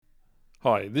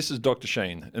Hi, this is Dr.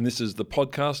 Shane, and this is the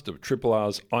podcast of Triple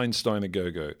R's Einstein A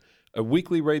Go-Go, a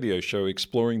weekly radio show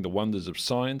exploring the wonders of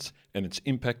science and its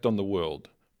impact on the world,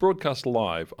 broadcast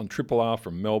live on Triple R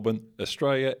from Melbourne,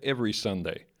 Australia, every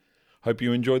Sunday. Hope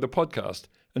you enjoy the podcast,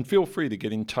 and feel free to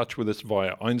get in touch with us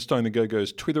via Einstein A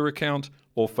Go-Go's Twitter account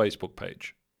or Facebook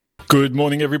page. Good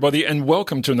morning, everybody, and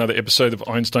welcome to another episode of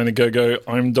Einstein A Go-Go.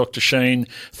 I'm Dr. Shane.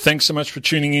 Thanks so much for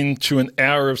tuning in to an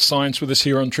hour of science with us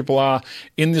here on Triple R.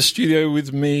 In the studio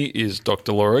with me is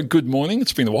Dr. Laura. Good morning.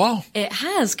 It's been a while. It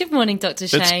has. Good morning, Dr.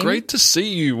 Shane. It's great to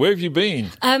see you. Where have you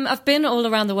been? I've been all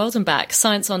around the world and back.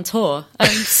 Science on tour. I'm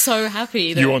so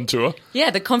happy. You on tour? Yeah,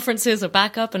 the conferences are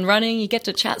back up and running. You get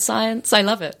to chat science. I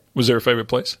love it. Was there a favourite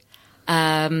place?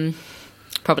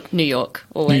 Probably New York,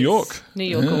 always. New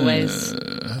York, always.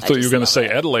 I thought you were going to say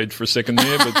Adelaide for a second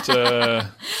there,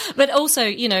 but... But also,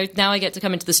 you know, now I get to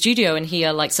come into the studio and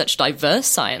hear like such diverse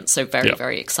science, so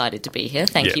very excited to be here.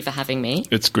 Thank you for having me.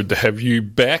 It's good to have you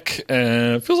back.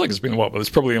 Feels like it's been a while, but it's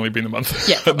probably only been a month.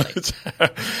 Yeah, probably.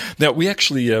 Now, we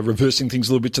actually are reversing things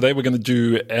a little bit today. We're going to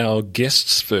do our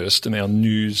guests first and our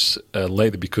news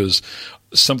later, because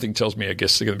something tells me our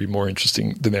guests are going to be more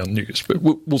interesting than our news, but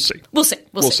we'll see. We'll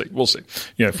see.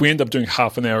 You know, if we end up doing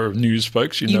half an hour of news,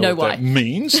 folks, you know what that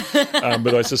means.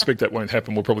 But I suspect that won't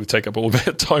happen. We'll probably take up all of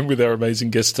our time with our amazing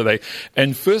guests today.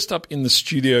 And first up in the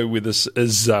studio with us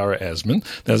is Zara Asman.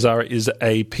 Now, Zara is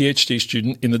a PhD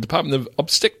student in the Department of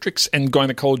Obstetrics and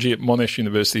Gynecology at Monash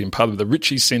University and part of the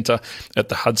Ritchie Centre at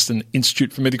the Hudson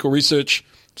Institute for Medical Research.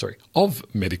 Of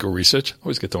Medical Research. I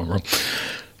always get that one wrong.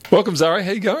 Welcome, Zara.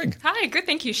 How are you going? Hi, good.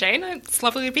 Thank you, Shane. It's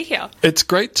lovely to be here. It's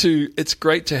great to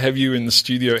have you in the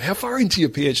studio. How far into your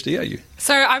PhD are you?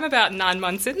 So I'm about 9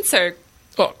 months in, so...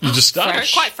 Oh, you just started?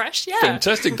 Quite fresh, yeah.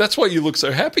 Fantastic. That's why you look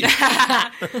so happy.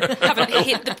 Haven't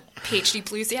hit the PhD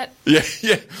blues yet.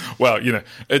 Yeah. Well, you know,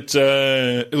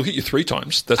 it'll hit you 3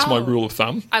 times. That's my rule of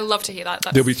thumb. I love to hear that.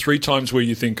 There'll be 3 times where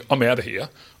you think, I'm out of here,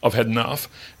 I've had enough,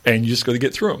 and you just got to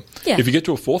get through them. Yeah. If you get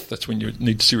to a 4th, that's when you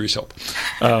need serious help.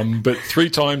 But 3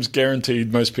 times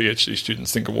guaranteed, most PhD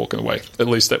students think of walking away. At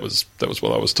least that was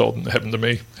what I was told, and it happened to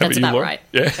me. How That's about you, Laura? right.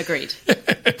 Yeah. Agreed.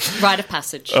 Rite of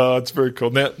passage. It's very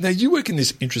cool. Now you work in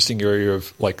this interesting area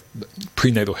of like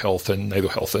prenatal health and natal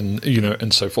health, and you know,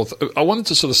 and so forth. I wanted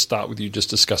to sort of start with you just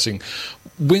discussing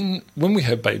when we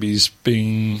have babies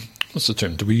being, what's the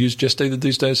term? Do we use gestated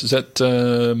these days? Is that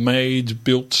made,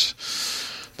 built?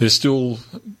 They're still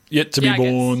yet to be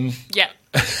born. Yeah.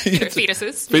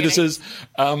 Fetuses.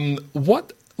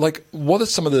 What are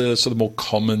some of the sort of more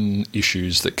common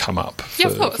issues that come up for,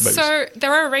 of course. for babies? So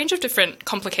there are a range of different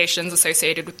complications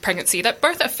associated with pregnancy that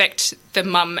both affect the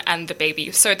mum and the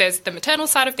baby. So there's the maternal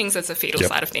side of things, there's the fetal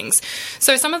side of things.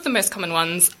 So some of the most common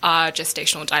ones are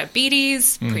gestational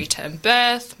diabetes, preterm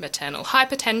birth, maternal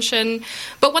hypertension.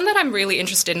 But one that I'm really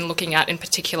interested in looking at in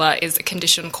particular is a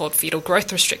condition called fetal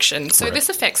growth restriction. So this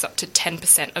affects up to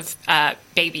 10% of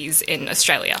babies in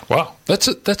Australia. Wow, that's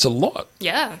a lot.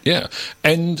 Yeah. Yeah.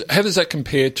 And how does that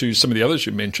compare to some of the others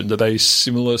you mentioned? Are they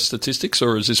similar statistics,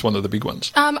 or is this one of the big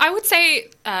ones? I would say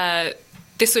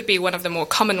this would be one of the more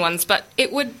common ones, but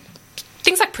it would...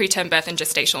 Things like preterm birth and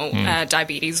gestational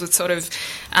diabetes would sort of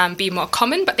be more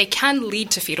common, but they can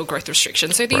lead to fetal growth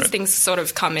restriction. So these things sort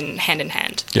of come in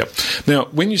hand. Yep. Now,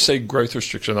 when you say growth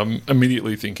restriction, I'm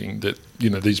immediately thinking that, you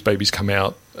know, these babies come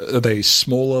out, are they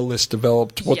smaller, less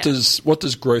developed? What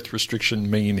does growth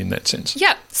restriction mean in that sense?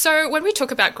 Yeah. So when we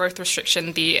talk about growth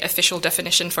restriction, the official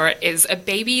definition for it is a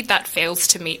baby that fails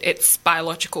to meet its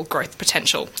biological growth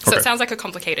potential. So it sounds like a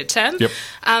complicated term,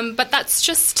 but that's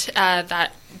just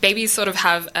that babies sort of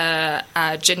have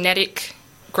a genetic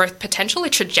growth potential, a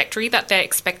trajectory that they're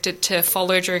expected to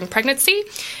follow during pregnancy.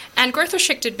 And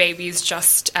growth-restricted babies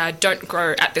just don't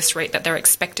grow at this rate that they're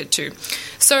expected to.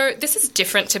 So this is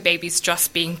different to babies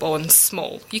just being born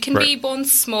small. You can be born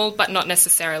small, but not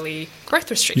necessarily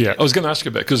growth-restricted. Yeah, I was going to ask you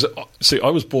about, because, see, I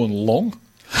was born long.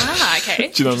 Ah,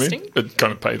 okay. Do you know what I mean? It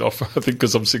kind of paid off, I think,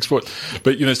 because I'm 6 foot.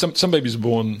 But, you know, some babies are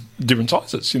born different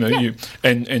sizes, you know.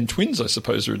 And twins, I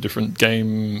suppose, are a different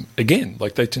game again.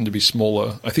 Like, they tend to be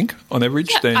smaller, I think, on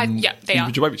average than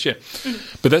individual babies. Yeah.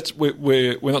 Mm-hmm. But that's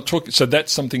we're not talking... So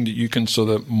that's something that you can sort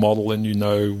of model, and you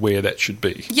know where that should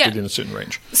be within a certain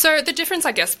range. So the difference,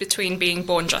 I guess, between being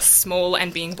born just small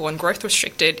and being born growth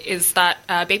restricted is that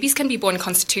babies can be born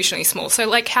constitutionally small. So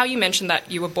like how you mentioned that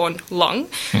you were born long,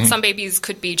 some babies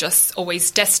could be just always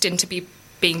destined to be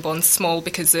being born small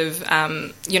because of,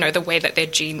 the way that their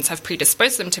genes have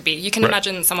predisposed them to be. You can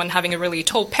imagine someone having a really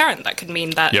tall parent. That could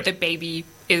mean that the baby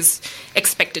is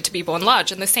expected to be born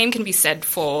large. And the same can be said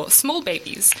for small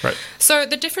babies. Right. So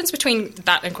the difference between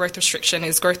that and growth restriction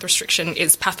is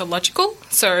pathological.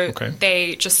 So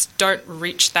they just don't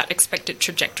reach that expected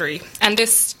trajectory. And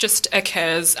this just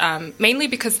occurs mainly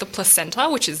because the placenta,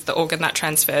 which is the organ that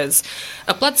transfers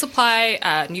a blood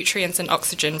supply, nutrients and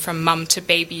oxygen from mum to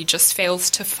baby, just fails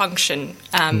to function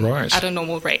at a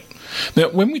normal rate. Now,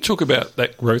 when we talk about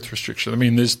that growth restriction, I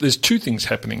mean, there's two things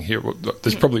happening here.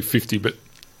 There's probably 50, but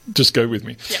just go with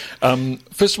me. Yeah.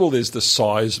 First of all, there's the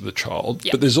size of the child,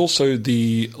 but there's also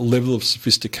the level of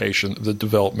sophistication of the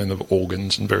development of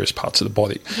organs in various parts of the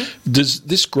body. Mm-hmm. Does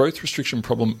this growth restriction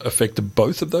problem affect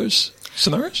both of those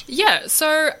scenarios? Yeah.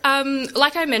 So,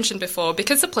 like I mentioned before,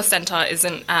 because the placenta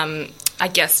isn't,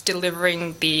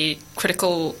 delivering the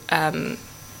critical,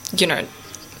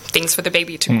 things for the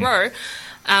baby to grow,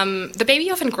 the baby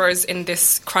often grows in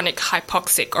this chronic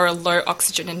hypoxic or a low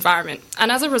oxygen environment.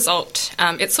 And as a result,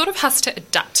 it sort of has to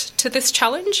adapt to this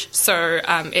challenge. So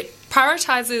it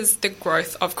prioritizes the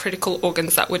growth of critical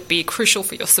organs that would be crucial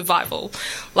for your survival.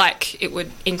 Like it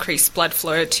would increase blood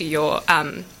flow to your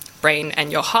brain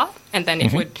and your heart, and then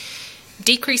it would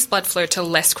decrease blood flow to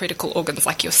less critical organs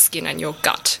like your skin and your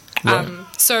gut. Right.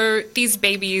 So these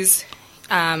babies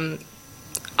are,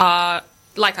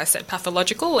 like I said,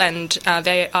 pathological, and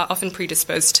they are often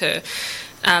predisposed to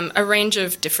a range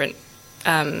of different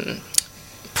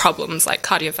problems like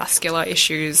cardiovascular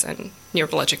issues and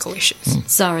neurological issues.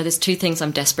 Zara, there's two things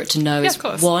I'm desperate to know. Yeah, of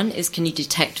course. One is, can you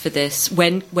detect for this?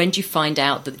 When do you find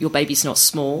out that your baby's not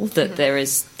small, that there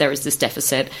is this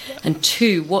deficit? And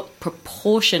two, what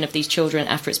proportion of these children,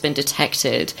 after it's been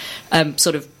detected,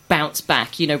 sort of bounce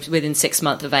back, within 6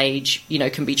 months of age,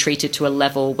 can be treated to a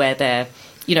level where they're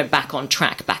back on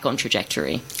track, back on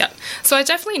trajectory? Yeah. So I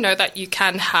definitely know that you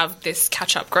can have this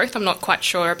catch-up growth. I'm not quite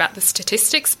sure about the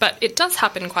statistics, but it does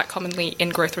happen quite commonly in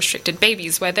growth-restricted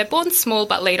babies where they're born small,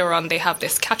 but later on they have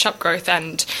this catch-up growth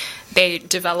and they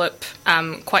develop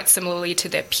quite similarly to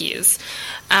their peers.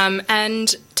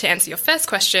 And to answer your first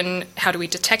question, how do we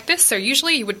detect this? So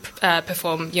usually you would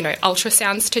perform,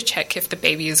 ultrasounds to check if the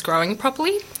baby is growing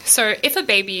properly. So if a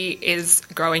baby is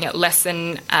growing at less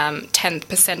than 10th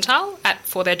percentile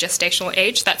for their gestational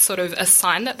age, that's sort of a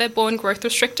sign that they're born growth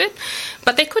restricted.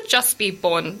 But they could just be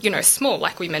born, small,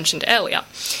 like we mentioned earlier.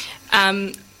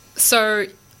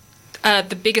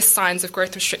 The biggest signs of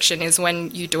growth restriction is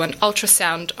when you do an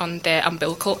ultrasound on their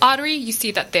umbilical artery, you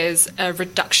see that there's a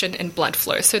reduction in blood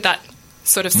flow. So that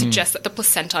sort of suggests that the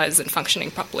placenta isn't functioning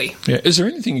properly. Yeah. Is there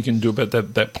anything you can do about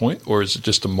that point, or is it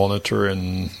just to monitor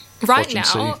and watch and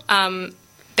see?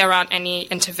 There aren't any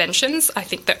interventions. I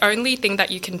think the only thing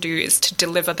that you can do is to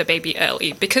deliver the baby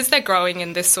early. Because they're growing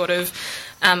in this sort of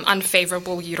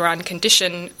unfavourable uterine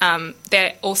condition,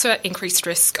 they're also at increased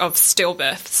risk of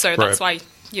stillbirth. So that's why,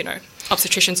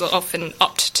 obstetricians will often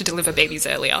opt to deliver babies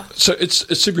earlier. So it's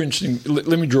super interesting.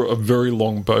 Let me draw a very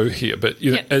long bow here, but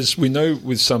as we know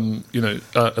with some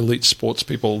elite sports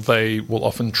people, they will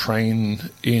often train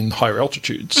in higher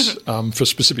altitudes for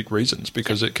specific reasons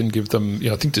because it can give them.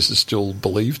 I think this is still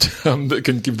believed that it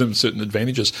can give them certain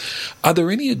advantages. Are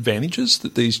there any advantages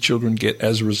that these children get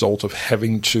as a result of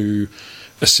having to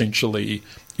essentially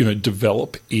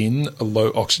develop in a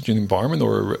low oxygen environment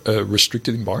or a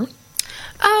restricted environment?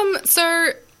 So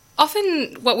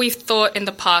often what we've thought in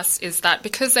the past is that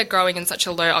because they're growing in such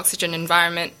a low oxygen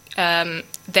environment,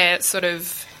 they're sort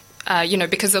of,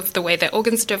 because of the way their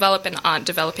organs develop and aren't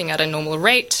developing at a normal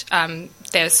rate,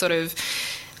 they're sort of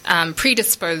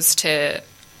predisposed to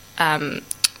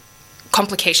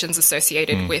complications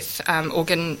associated with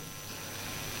organ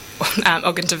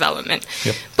development.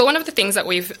 Yep. But one of the things that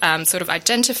we've sort of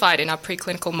identified in our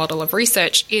preclinical model of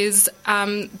research is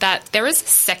that there is a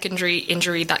secondary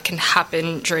injury that can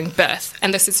happen during birth,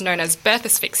 and this is known as birth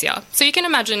asphyxia. So you can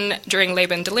imagine during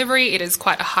labour and delivery, it is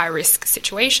quite a high-risk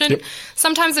situation. Yep.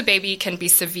 Sometimes a baby can be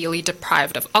severely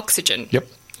deprived of oxygen. Yep.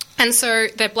 And so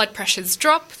their blood pressures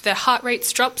drop, their heart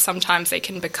rates drop, sometimes they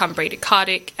can become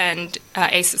bradycardic and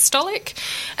asystolic,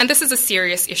 and this is a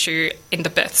serious issue in the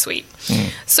birth suite.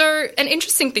 So an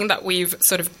interesting thing that we've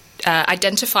sort of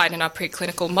identified in our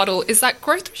preclinical model is that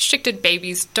growth-restricted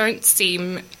babies don't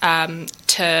seem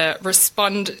to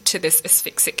respond to this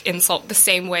asphyxic insult the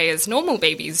same way as normal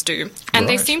babies do, and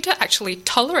they seem to actually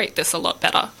tolerate this a lot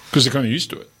better. Because they're kind of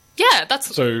used to it. Yeah,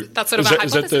 that's sort of our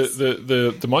hypothesis. Is that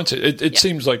the mindset? It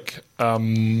seems like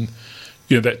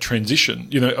that transition.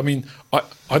 I mean,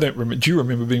 I don't remember. Do you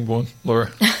remember being born,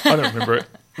 Laura? I don't remember it,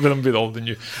 but I'm a bit older than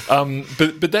you.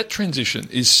 But that transition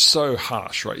is so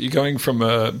harsh, right? You're going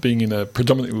from being in a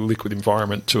predominantly liquid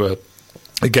environment to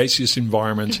a gaseous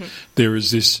environment. There is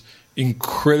this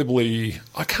incredibly,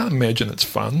 I can't imagine it's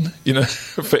fun,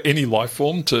 for any life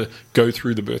form to go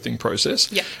through the birthing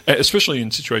process, especially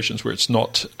in situations where it's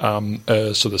not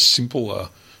a sort of simple,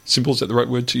 is that the right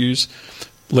word to use?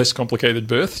 Less complicated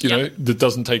birth, that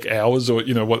doesn't take hours or,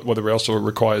 whatever else, or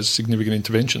requires significant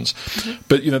interventions. Mm-hmm.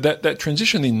 But, that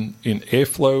transition in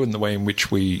airflow and the way in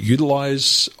which we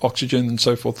utilize oxygen and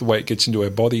so forth, the way it gets into our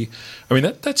body, I mean,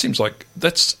 that seems like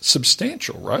that's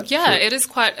substantial, right? Yeah, it is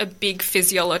quite a big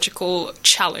physiological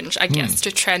challenge, I guess,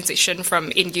 to transition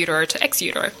from in utero to ex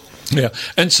utero. Yeah,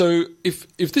 and so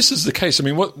if this is the case, I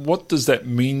mean, what does that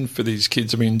mean for these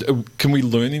kids? I mean, can we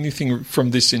learn anything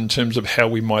from this in terms of how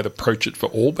we might approach it for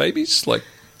all babies?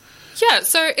 Yeah,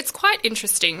 so it's quite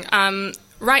interesting.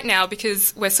 Right now,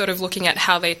 because we're sort of looking at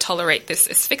how they tolerate this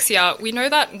asphyxia, we know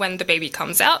that when the baby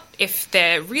comes out, if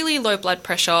they're really low blood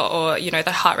pressure or,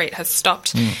 the heart rate has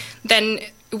stopped, then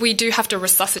we do have to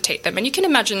resuscitate them. And you can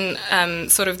imagine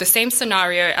sort of the same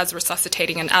scenario as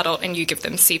resuscitating an adult, and you give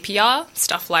them CPR,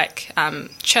 stuff like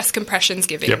chest compressions,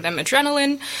 giving them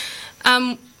adrenaline.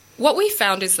 What we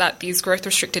found is that these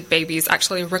growth-restricted babies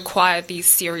actually require these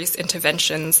serious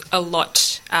interventions a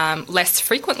lot less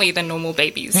frequently than normal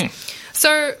babies.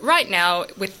 So right now,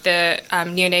 with the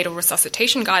neonatal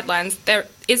resuscitation guidelines, there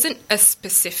isn't a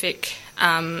specific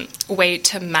way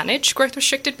to manage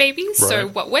growth-restricted babies. Right. So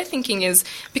what we're thinking is,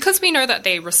 because we know that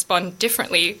they respond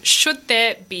differently, should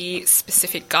there be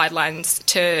specific guidelines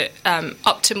to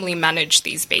optimally manage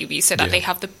these babies so that they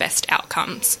have the best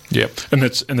outcomes? Yeah, and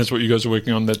that's what you guys are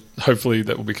working on. That hopefully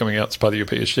that will be coming out as part of your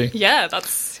PhD. Yeah,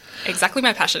 that's exactly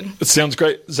my passion. It sounds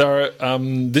great, Zara.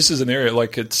 This is an area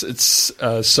it's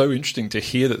so interesting to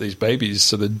hear that these babies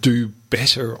sort of do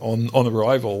better on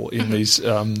arrival in these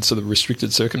sort of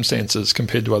restricted circumstances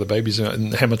compared to other babies,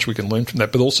 and how much we can learn from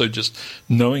that. But also just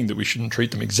knowing that we shouldn't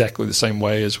treat them exactly the same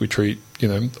way as we treat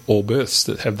all births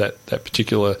that have that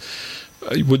particular.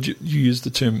 Would you use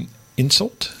the term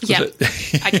insult? Yeah,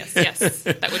 I guess, yes.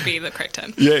 That would be the correct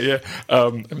term. Yeah. I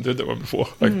haven't heard that one before.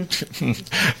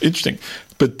 Interesting.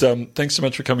 But thanks so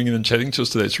much for coming in and chatting to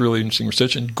us today. It's really interesting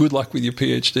research, and good luck with your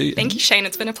PhD. Thank you, Shane.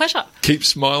 It's been a pleasure. Keep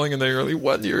smiling, and they're only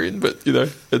 1 year in, but,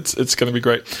 it's going to be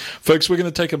great. Folks, we're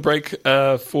going to take a break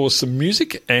for some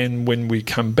music, and when we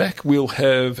come back, we'll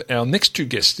have our next two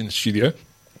guests in the studio.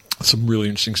 Some really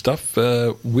interesting stuff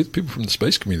with people from the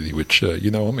space community, which,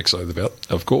 I'm excited about,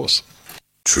 of course.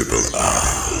 Triple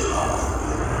R.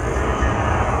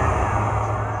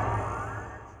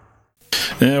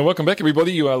 Welcome back,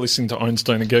 everybody. You are listening to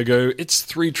Einstein and Go-Go. It's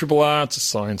 3RRR. It's a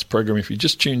science program. If you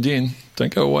just tuned in,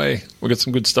 don't go away. We've got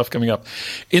some good stuff coming up.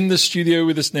 In the studio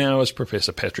with us now is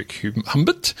Professor Patrick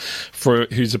Humbert,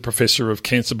 who's a professor of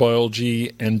cancer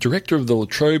biology and director of the La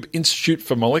Trobe Institute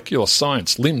for Molecular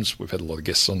Science, LIMS. We've had a lot of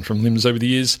guests on from LIMS over the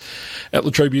years at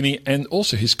La Trobe Uni, and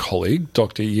also his colleague,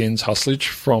 Dr. Jens Huslich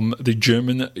from the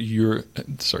German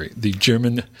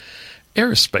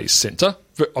Aerospace Centre.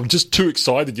 I'm just too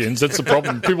excited, Jens. That's the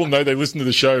problem. People know they listen to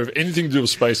the show. If anything to do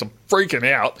with space, I'm freaking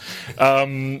out.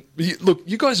 Look,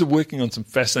 you guys are working on some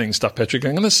fascinating stuff, Patrick.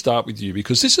 I'm going to start with you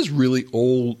because this is really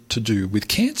all to do with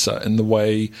cancer and the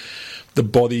way the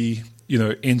body,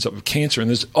 ends up with cancer.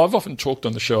 And I've often talked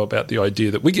on the show about the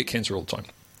idea that we get cancer all the time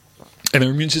and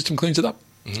our immune system cleans it up.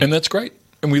 Mm-hmm. And that's great.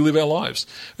 And we live our lives.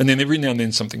 And then every now and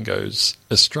then something goes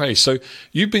astray. So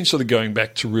you've been sort of going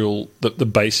back to the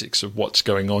basics of what's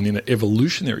going on in an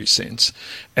evolutionary sense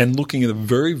and looking at a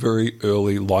very, very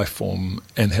early life form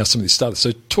and how some of this started.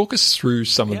 So talk us through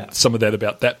some of that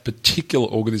about that particular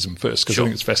organism first, because I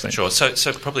think it's fascinating. Sure.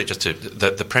 So probably just to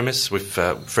the premise, we're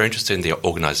very interested in the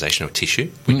organisation of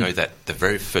tissue. We know that the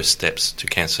very first steps to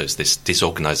cancer is this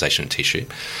disorganisation of tissue,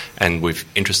 and we're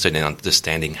interested in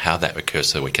understanding how that occurs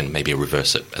so we can maybe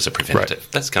reverse it as a preventative.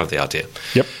 Right. That's kind of the idea.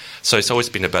 Yep. So it's always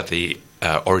been about the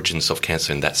origins of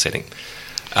cancer in that setting.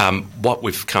 What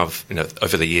we've kind of,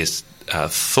 over the years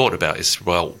thought about is,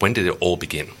 well, when did it all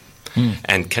begin?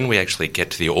 And can we actually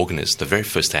get to the organisms, the very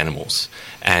first animals?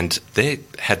 And they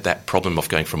had that problem of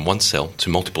going from one cell to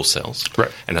multiple cells.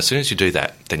 Right. And as soon as you do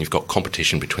that, then you've got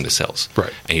competition between the cells.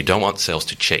 Right. And you don't want cells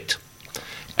to cheat.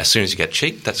 As soon as you get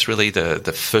cheat, that's really the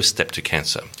first step to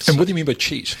cancer. And what do you mean by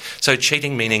cheat? So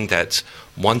cheating meaning that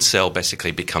one cell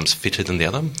basically becomes fitter than the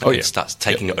other. It starts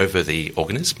taking over the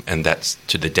organism, and that's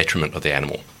to the detriment of the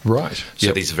animal. Right.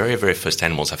 So these very, very first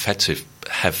animals have had to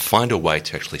find a way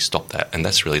to actually stop that, and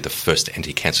that's really the first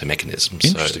anti-cancer mechanism.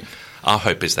 Interesting. So our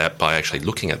hope is that by actually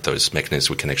looking at those mechanisms,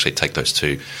 we can actually take those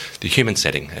to the human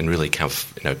setting and really kind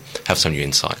of, have some new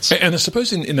insights. And I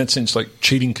suppose in that sense, like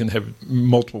cheating can have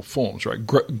multiple forms, right?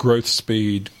 Growth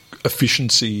speed,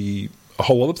 efficiency, a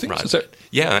whole lot of things. Right. Is that?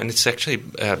 Yeah, and it's actually,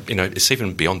 it's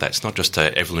even beyond that. It's not just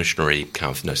an evolutionary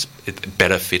kind of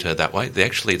better, fitter that way.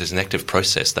 There's an active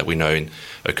process that we know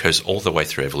occurs all the way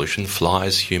through evolution,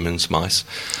 flies, humans, mice,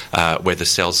 where the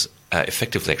cells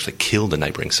effectively actually kill the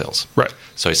neighbouring cells. Right.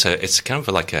 So it's kind of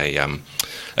like a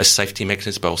safety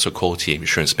mechanism, but also quality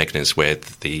assurance mechanism where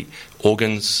the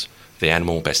organs, the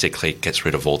animal basically gets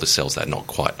rid of all the cells that are not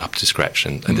quite up to scratch,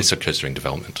 and this occurs during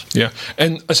development. Yeah,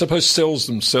 and I suppose cells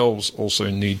themselves also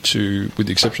need to, with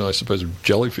the exception, I suppose, of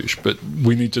jellyfish, but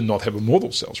we need to not have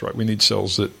immortal cells, right? We need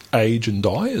cells that age and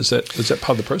die. Is that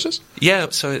part of the process? Yeah,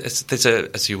 so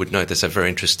as you would know, there's a very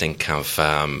interesting kind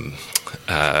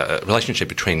of relationship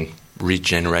between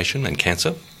regeneration and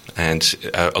cancer. And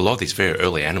a lot of these very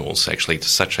early animals, actually,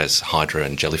 such as hydra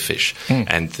and jellyfish,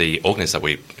 and the organisms that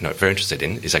we're very interested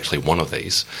in is actually one of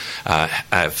these,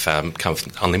 have kind of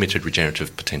unlimited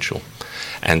regenerative potential.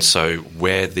 And so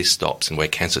where this stops and where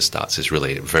cancer starts is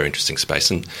really a very interesting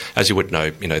space. And as you would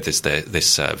know, there's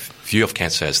this view of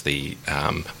cancer as the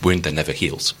wound that never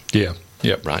heals. Yeah.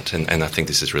 Yeah. Right. And I think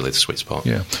this is really the sweet spot.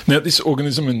 Yeah. Now, this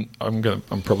organism, and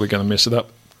I'm probably going to mess it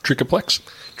up.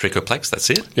 Trichoplex, that's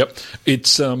it. Yep.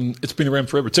 It's been around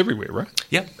forever. It's everywhere, right?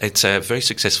 Yeah, it's a very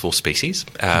successful species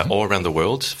all around the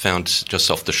world, found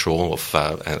just off the shore of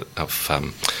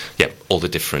all the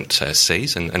different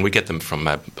seas, and we get them from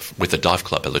with the dive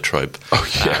club at La Trobe.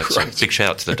 Oh, yeah, right. So big shout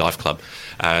out to the dive club.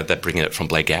 They're bringing it from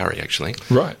Blairgowrie, actually.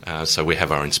 Right. So we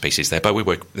have our own species there, but we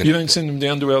work... You don't send them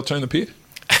down to Altona Pier?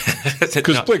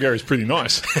 Because Blairgowrie is pretty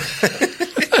nice.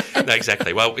 No,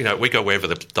 exactly. Well, we go wherever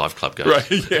the dive club goes.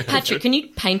 Right, yeah. Patrick, can you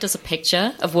paint us a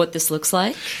picture of what this looks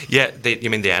like? Yeah, you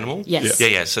mean the animal? Yes.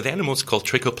 Yeah. So the animal is called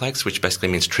trichoplex, which basically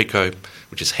means tricho,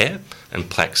 which is hair, and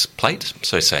plex, plate.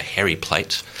 So it's a hairy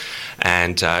plate.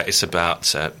 And it's about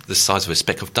the size of a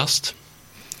speck of dust.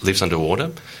 Lives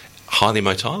underwater. Highly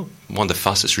motile, one of the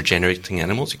fastest regenerating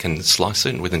animals. You can slice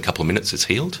it, and within a couple of minutes it's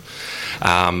healed.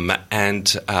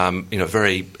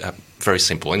 Very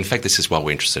simple. In fact, this is why we're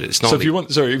interested. It's not. So if you want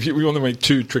to make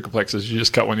 2 trichoplexes, you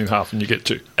just cut one in half and you get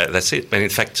 2. That's it. And in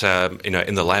fact,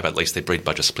 in the lab at least, they breed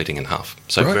by just splitting in half.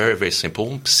 So right. Very, very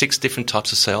simple. 6 different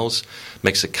types of cells,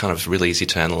 makes it kind of really easy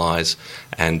to analyse.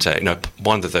 And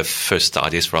one of the first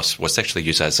ideas for us was to actually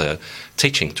use it as a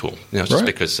teaching tool. Just right.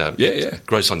 because it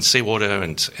grows on seawater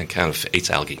and kind of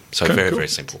eats algae. So okay, very, cool. very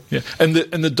simple. Yeah. And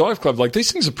the dive club, like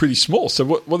these things are pretty small. So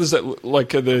what is that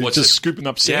like? Are they just scooping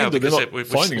up sand? Yeah, because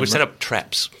we set up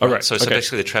traps. Oh, right. So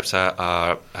basically the traps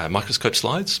are microscope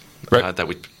slides that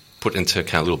we put into a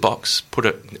kind of little box, put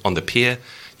it on the pier.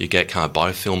 You get kind of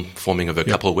biofilm forming over a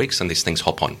couple of weeks, and these things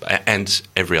hop on, and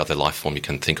every other life form you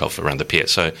can think of around the pier.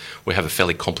 So we have a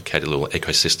fairly complicated little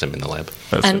ecosystem in the lab.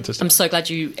 That's fantastic. I'm so glad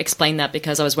you explained that,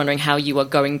 because I was wondering how you are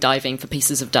going diving for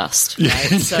pieces of dust. Right?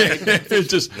 So it's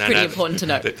just pretty important to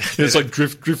know. It's like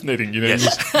drift netting,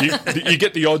 Yes. you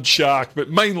get the odd shark, but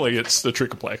mainly it's the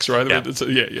trichoplex, right? Yeah.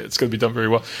 It's going to be done very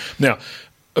well. Now,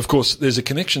 of course, there's a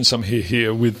connection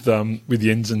here with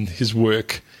Jens and his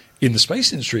work in the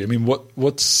space industry. I mean,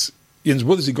 Jens,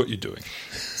 what has he got you doing?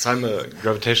 So I'm a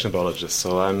gravitational biologist,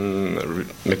 so I'm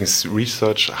making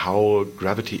research how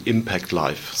gravity impact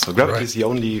life. So gravity is the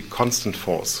only constant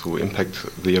force who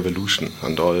impact the evolution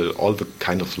and all the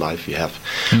kind of life we have.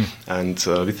 And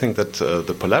we think that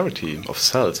the polarity of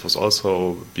cells was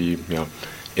also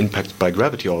impacted by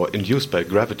gravity or induced by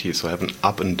gravity, so have an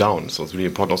up and down. So it's really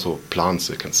important. Also plants,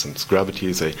 they can sense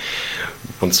gravity. They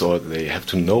have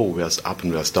to know where's up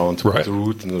and where's down to put the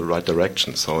root in the right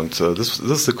direction. So this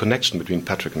is the connection between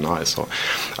Patrick and I. So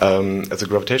as a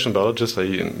gravitational biologist,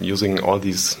 I'm using all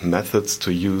these methods to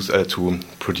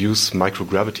produce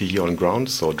microgravity here on ground.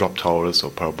 So drop towers or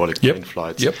parabolic plane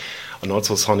flights, and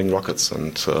also sounding rockets.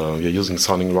 And we're using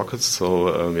sounding rockets.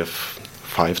 So we have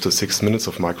 5 to 6 minutes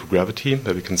of microgravity,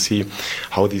 where we can see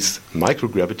how this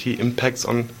microgravity impacts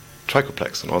on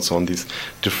trichoplex and also on these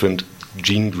different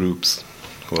gene groups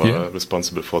who are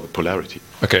responsible for the polarity.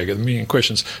 Okay, I got a million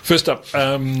questions. First up,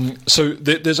 so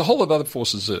there's a whole lot of other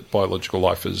forces that biological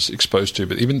life is exposed to,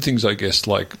 but even things, I guess,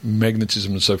 like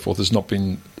magnetism and so forth has not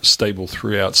been stable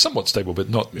throughout, somewhat stable, but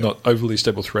not overly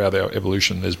stable throughout our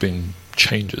evolution. There's been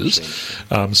changes.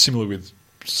 Similar with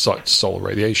solar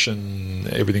radiation,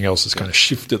 everything else has kind of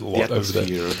shifted a lot over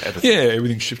there.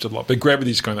 Everything's shifted a lot, but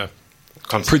gravity's kind of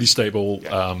pretty stable,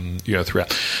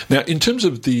 throughout. Now, in terms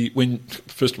of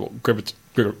first of all,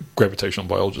 gravitational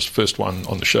biologist, first one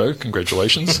on the show.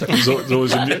 Congratulations!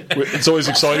 It's always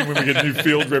exciting when we get a new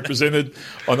field represented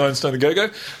on Einstein and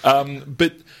Go-Go.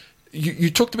 But you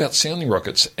talked about sounding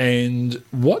rockets, and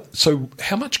so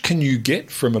how much can you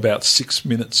get from about 6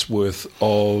 minutes worth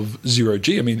of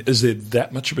zero-G? I mean, is there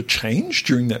that much of a change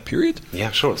during that period?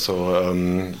 Yeah, sure. So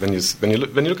when you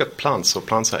look at plants, so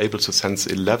plants are able to sense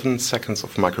 11 seconds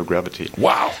of microgravity.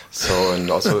 Wow. So, and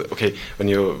also, okay, when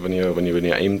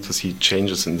you aim to see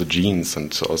changes in the genes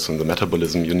and also in the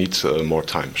metabolism, you need more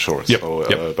time, sure. Yep.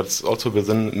 So, but it's also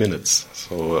within minutes.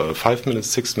 So 5 minutes,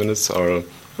 6 minutes are...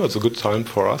 it's a good time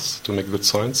for us to make good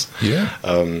science. Yeah.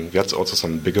 We had also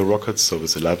some bigger rockets, so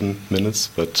with 11 minutes,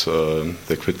 but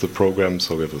they quit the program,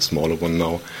 so we have a smaller one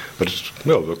now. But it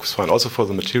works fine. Also for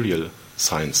the material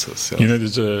sciences. Yeah. You know,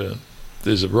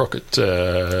 there's a rocket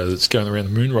that's going around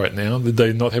the moon right now. Did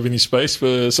they not have any space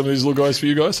for some of these little guys for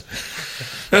you guys?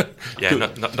 Yeah,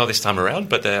 not this time around,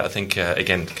 but I think,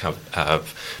 again,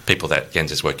 people that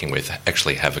Jens is working with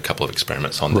actually have a couple of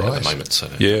experiments on there at the moment. So.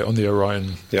 Yeah, on the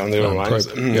Orion. Yeah, on the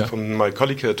Orion. From my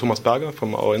colleague Thomas Berger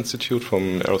from our institute,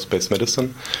 from aerospace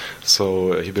medicine.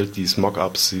 So he built these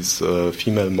mock-ups, these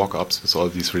female mock-ups with all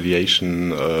these radiation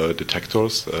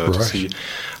detectors to see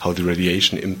how the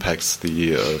radiation impacts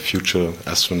the future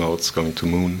astronauts going to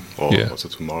Moon or also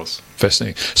to Mars.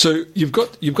 Fascinating. So you've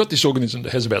got this organism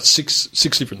that has about six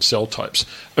different cell types.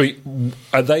 I mean,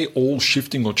 are they all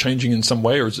shifting or changing in some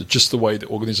way, or is it just the way the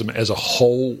organism as a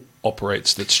whole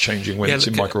operates that's changing when it's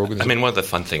in microorganisms? I mean, one of the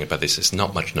fun thing about this is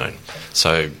not much known.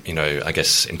 So, I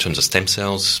guess in terms of stem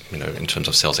cells, in terms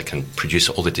of cells that can produce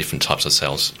all the different types of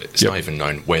cells, it's not even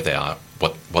known where they are,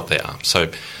 what they are. So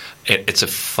it's a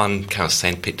fun kind of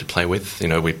sandpit to play with.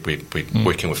 We're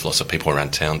working with lots of people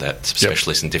around town that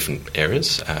specialists in different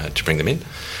areas to bring them in.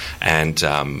 And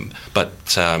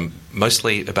but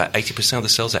mostly about 80% of the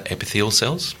cells are epithelial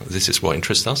cells. This is what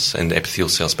interests us. And epithelial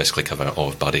cells basically cover all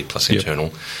of body plus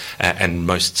internal. And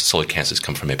most solid cancers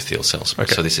come from epithelial cells.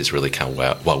 Okay. So this is really kind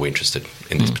of why we're interested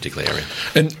in this particular area.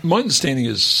 And my understanding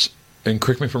is, and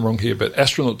correct me if I'm wrong here, but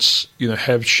astronauts,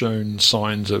 have shown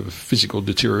signs of physical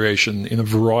deterioration in a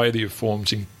variety of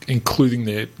forms, including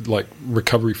their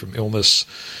recovery from illness.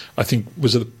 I think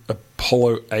was it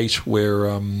Apollo 8 where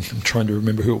I'm trying to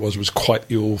remember who it was quite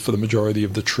ill for the majority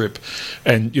of the trip,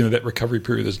 and that recovery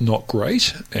period is not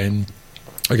great. And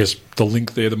I guess the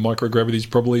link there to microgravity is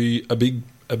probably a big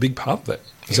part of that.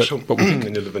 Is that what we think?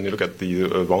 When you look at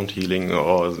the wound healing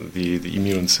or the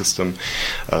immune system,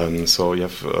 so you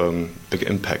have big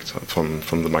impact from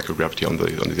the microgravity on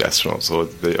the astronauts. So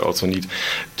they also need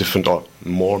different or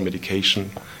more medication.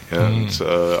 And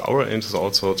our aim is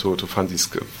also to find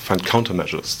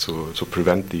countermeasures to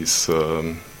prevent these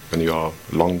when you are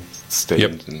long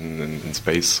staying in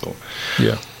space. So.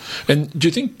 Yeah. And do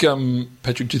you think,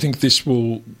 Patrick, this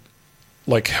will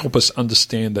help us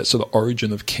understand that sort of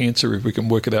origin of cancer if we can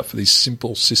work it out for these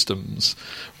simple systems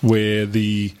where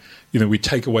we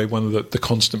take away one of the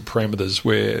constant parameters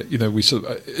where, we sort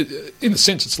of, in a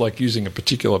sense, it's like using a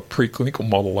particular preclinical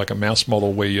model, like a mouse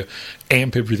model, where you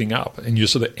amp everything up and you're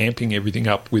sort of amping everything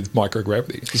up with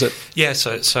microgravity. Is that? Yeah,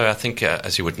 so I think,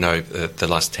 as you would know, the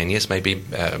last 10 years maybe,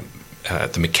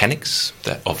 the mechanics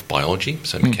of biology,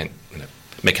 so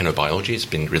mechanobiology has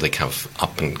been really kind of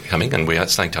up and coming, and we are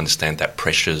starting to understand that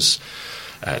pressures,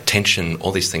 tension,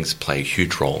 all these things play a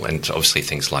huge role, and obviously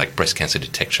things like breast cancer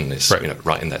detection is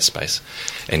right in that space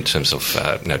in terms of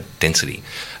density.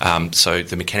 So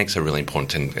the mechanics are really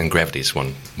important, and gravity is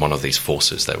one of these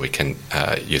forces that we can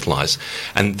utilise.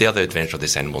 And the other advantage of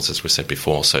these animals, as we said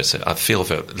before, so I feel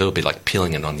a little bit like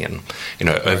peeling an onion.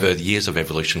 Over the years of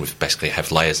evolution, we've basically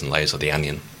have layers and layers of the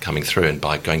onion coming through, and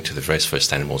by going to the very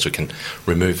first animals, we can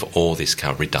remove all this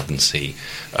kind of redundancy,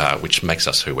 which makes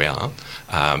us who we are,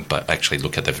 but actually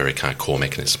look at the very kind of core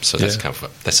mechanism. So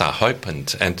that's our hope,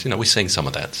 and we're seeing some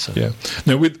of that. So. Yeah.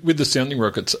 Now with the sounding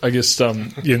rockets, I guess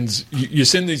Jens, you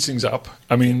send these things up.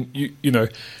 I mean,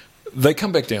 they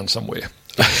come back down somewhere.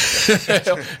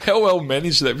 How well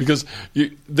managed that? Because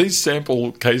these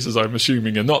sample cases, I'm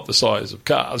assuming, are not the size of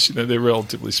cars. They're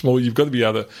relatively small. You've got to be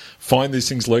able to find these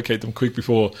things, locate them quick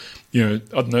before, I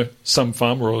don't know, some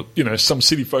farmer or, some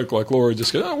city folk like Laura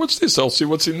just go, oh, what's this? I'll see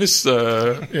what's in this,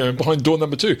 behind door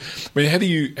number 2. I mean, how do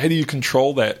you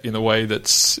control that in a way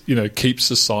that's, keeps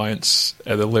the science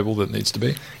at a level that it needs to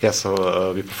be? Yeah,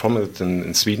 so we perform it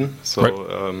in Sweden. So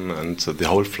and the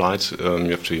whole flight,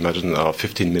 you have to imagine,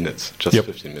 15 minutes, just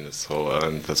 15 minutes. So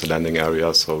and there's a landing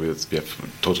area, so we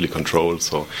have totally control.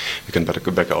 So we can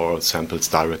back our samples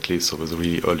directly. So with a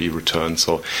really early return.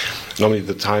 So normally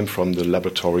the time from the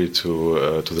laboratory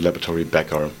to the laboratory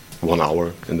back are 1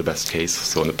 hour in the best case,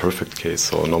 so in the perfect case,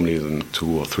 so normally in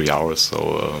 2 or 3 hours.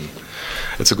 So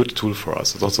it's a good tool for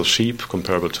us. It's also cheap,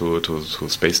 comparable to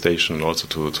space station, and also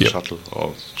to shuttle.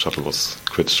 Or shuttle was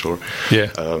quite sure.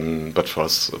 Yeah. But for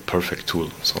us, a perfect tool.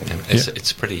 So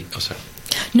it's pretty. Oh, sorry.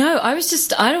 No, I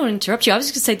don't want to interrupt you. I was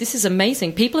just going to say this is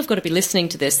amazing. People have got to be listening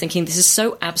to this thinking this is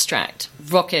so abstract.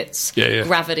 Rockets,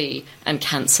 gravity, and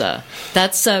cancer.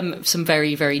 That's some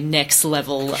very, very next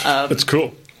level. That's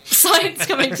cool. Science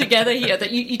coming together here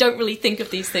that you don't really think of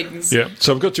these things. Yeah,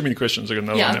 so I've got too many questions. I've got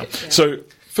another one now. Yeah. So,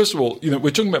 first of all,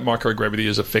 we're talking about microgravity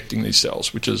as affecting these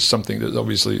cells, which is something that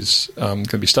obviously is going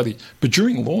to be studied. But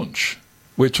during launch,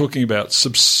 we're talking about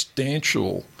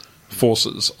substantial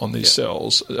forces on these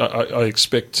cells. I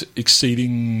expect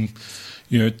exceeding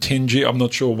 10 G. I'm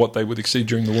not sure what they would exceed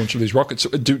during the launch of these rockets.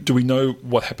 Do we know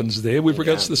what happens there with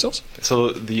regards to the cells?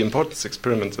 So the important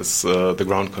experiment is the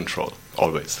ground control,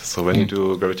 always. So when you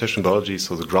do gravitational biology,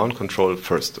 so the ground control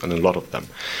first, and a lot of them.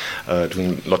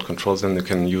 Doing a lot of controls, then you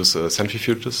can use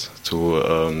centrifuges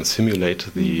to simulate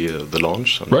the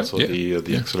launch and also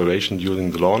the acceleration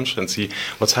during the launch and see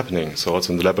what's happening. So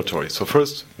also in the laboratory. So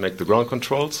first, make the ground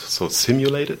controls, so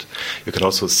simulate it. You can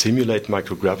also simulate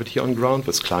microgravity on ground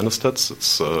with clinostats.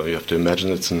 You have to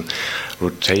imagine it's a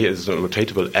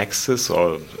rotatable axis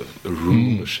or a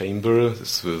room, a chamber.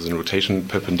 This is in rotation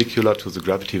perpendicular to the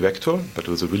gravity vector, but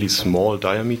with a really small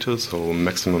diameter, so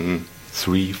maximum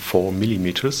 3-4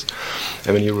 millimeters.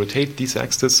 And when you rotate these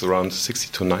axes around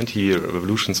 60 to 90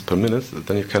 revolutions per minute,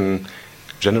 then you can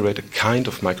generate a kind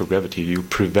of microgravity. You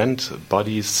prevent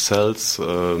bodies, cells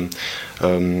for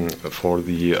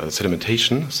the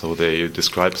sedimentation. So they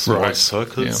describe small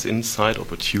circles inside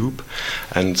of a tube.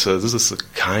 And this is a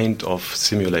kind of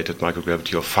simulated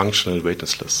microgravity or functional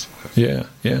weightlessness. Yeah.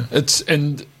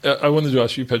 I wanted to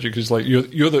ask you, Patrick, because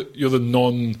you're the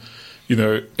non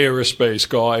aerospace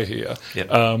guy here. Yep.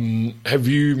 Have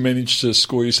you managed to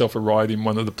score yourself a ride in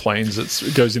one of the planes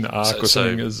that goes into Arc or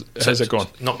something? How's that gone?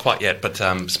 Not quite yet, but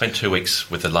spent 2 weeks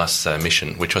with the last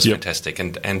mission, which was fantastic.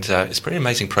 And it's a pretty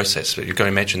amazing process. You can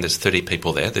imagine there's 30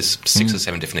 people there. There's 6 or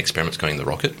 7 different experiments going in the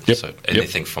rocket. So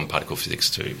anything from particle physics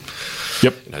to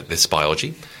this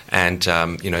biology. And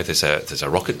there's a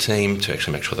rocket team to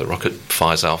actually make sure the rocket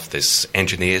fires off. There's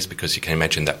engineers, because you can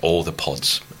imagine that all the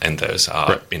pods and those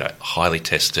are highly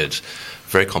tested,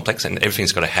 very complex, and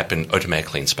everything's got to happen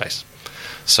automatically in space.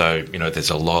 So there's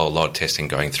a lot of testing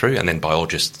going through, and then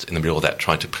biologists in the middle of that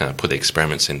trying to kind of put the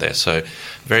experiments in there. So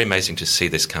very amazing to see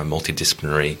this kind of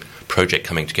multidisciplinary project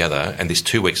coming together, and this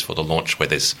 2 weeks for the launch, where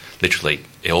there's literally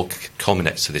it all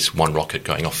culminates to this one rocket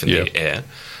going off in the air.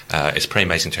 It's pretty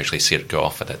amazing to actually see it go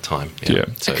off at that time.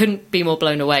 So I couldn't be more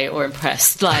blown away or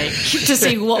impressed, to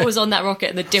see what was on that rocket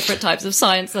and the different types of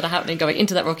science that are happening going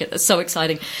into that rocket. That's so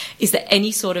exciting. Is there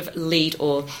any sort of lead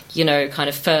or, kind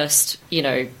of first,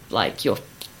 your,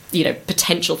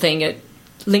 potential thing,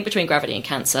 link between gravity and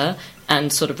cancer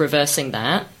and sort of reversing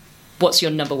that? What's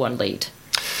your number one lead?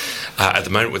 At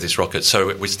the moment with this rocket,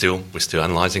 so we're still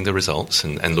analysing the results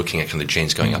and looking at kind of the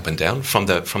genes going up and down from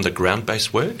the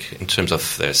ground-based work in terms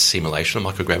of the simulation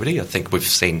of microgravity. I think we've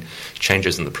seen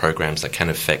changes in the programs that can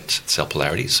affect cell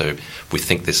polarity. So we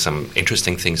think there's some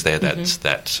interesting things there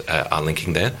that are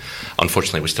linking there.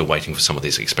 Unfortunately, we're still waiting for some of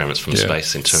these experiments from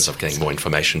space in terms of getting more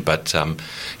information. But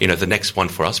the next one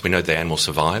for us, we know the animals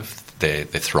survive. They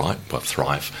thrive.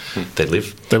 They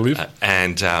live.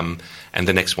 And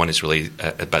the next one is really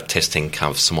about testing kind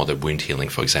of some of the wound healing,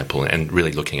 for example, and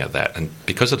really looking at that. And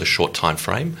because of the short time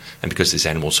frame, and because these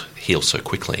animals heal so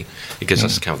quickly, it gives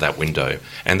us kind of that window.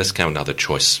 And that's kind of another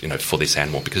choice, for this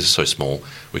animal, because it's so small,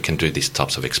 we can do these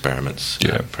types of experiments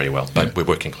pretty well. But we're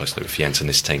working closely with Jens and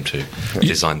his team to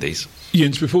design these.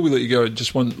 Jens, before we let you go,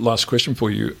 just one last question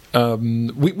for you.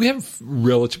 We have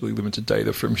relatively limited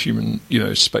data from human,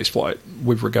 spaceflight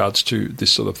with regards to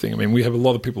this sort of thing. I mean, we have a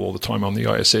lot of people all the time on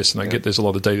the ISS, and there's a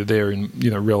lot of data there in,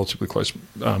 relatively close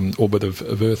orbit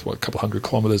of Earth, a couple hundred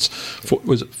kilometres.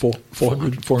 Was it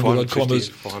 400 kilometres?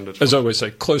 400. As I always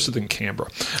say, closer than Canberra,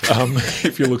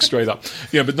 if you look straight up.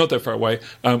 But not that far away.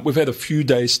 We've had a few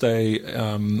days stay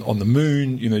on the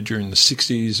moon, during the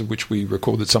 60s, of which we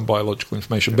recorded some biological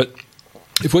information. But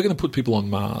if we're going to put people on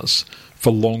Mars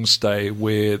for long stay,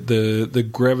 where the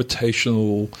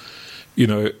gravitational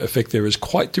effect there is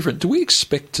quite different, do we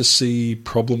expect to see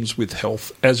problems with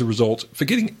health as a result,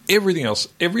 forgetting everything else,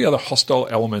 every other hostile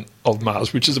element of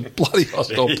Mars, which is a bloody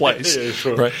hostile place,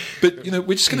 sure. Right? But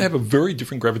we're just going to have a very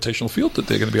different gravitational field that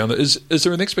they're going to be under. Is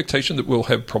there an expectation that we'll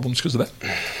have problems because of that?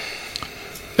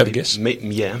 Have a guess?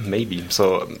 Yeah, maybe.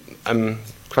 So I'm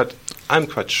quite I'm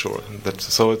quite sure that.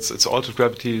 So it's altered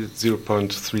gravity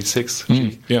 0.36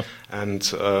 g, and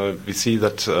we see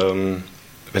that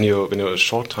when you're a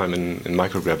short time in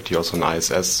microgravity, also in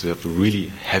ISS, you have a really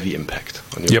heavy impact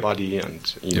on your body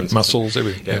and even muscles,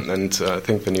 everything. Yeah. And I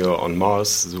think when you're on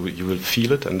Mars, you will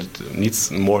feel it, and it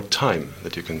needs more time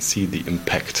that you can see the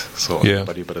impact. So on your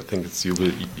body, but I think you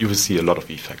will see a lot of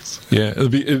effects. Yeah, it'll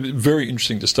be very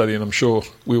interesting to study, and I'm sure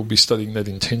we'll be studying that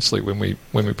intensely when we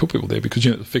put people there, because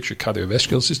it affects your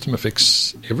cardiovascular system,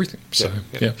 affects everything. So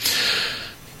yeah.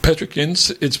 Patrick,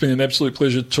 Jens, it's been an absolute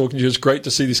pleasure talking to you. It's great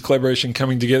to see this collaboration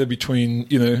coming together between,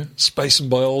 space and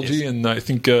biology, and I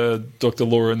think Dr.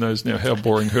 Laura knows now how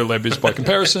boring her lab is by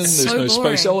comparison. There's no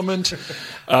space element.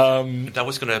 I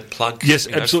was going to plug... Yes,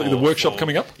 absolutely, the workshop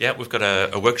coming up. Yeah, we've got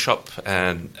a workshop,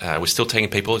 and we're still taking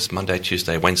people. It's Monday,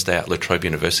 Tuesday, Wednesday at La Trobe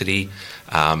University.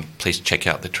 Please check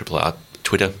out the Triple R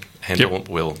Twitter handle.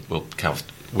 We'll kind of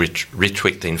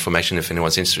retweet the information if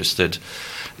anyone's interested.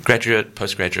 Graduate,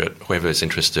 postgraduate, whoever is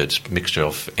interested, mixture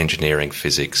of engineering,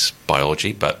 physics,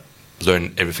 biology, but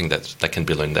learn everything that can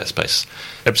be learned in that space.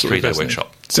 Absolutely. 3-day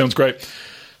workshop. Sounds great.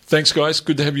 Thanks, guys.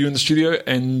 Good to have you in the studio.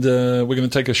 And we're going to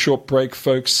take a short break,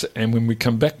 folks. And when we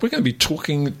come back, we're going to be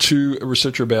talking to a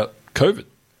researcher about COVID.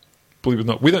 Believe it or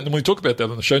not, we don't normally talk about that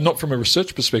on the show, not from a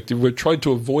research perspective. We've tried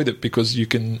to avoid it because you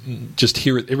can just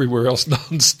hear it everywhere else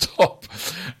non-stop.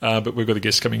 But we've got a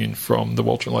guest coming in from the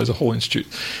Walter and Eliza Hall Institute.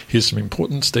 Here's some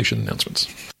important station announcements.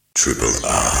 Triple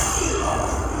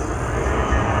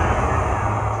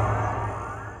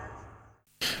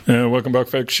R. Welcome back,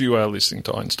 folks. You are listening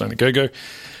to Einstein a Go-Go.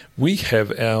 We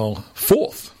have our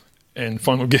fourth and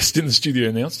final guest in the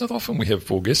studio now. It's not often we have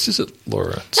 4 guests, is it,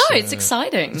 Laura? It's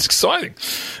exciting. It's exciting.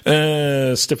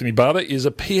 Stephanie Barter is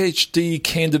a PhD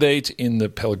candidate in the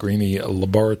Pellegrini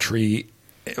Laboratory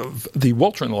of the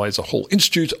Walter and Eliza Hall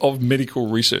Institute of Medical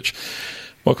Research.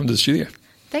 Welcome to the studio.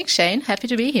 Thanks, Shane. Happy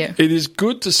to be here. It is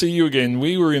good to see you again.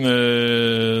 We were in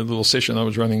a little session I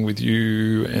was running with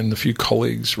you and a few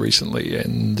colleagues recently,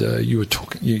 and you were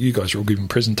talking. You guys were all giving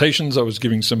presentations. I was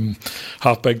giving some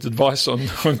half-baked advice on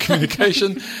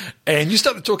communication, and you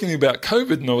started talking about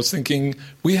COVID, and I was thinking,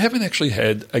 we haven't actually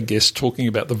had a guest talking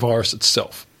about the virus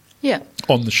itself. Yeah.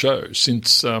 On the show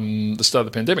since the start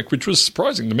of the pandemic, which was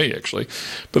surprising to me, actually.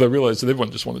 But I realised that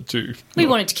everyone just wanted to... We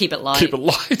wanted to keep it light. Keep it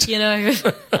light.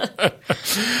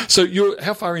 So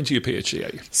how far into your PhD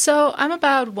are you? So I'm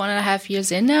about 1.5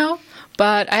 years in now.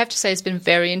 But I have to say it's been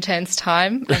very intense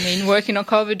time. I mean, working on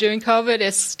COVID during COVID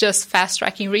is just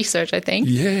fast-tracking research, I think.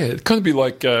 Yeah, it kind of be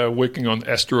like working on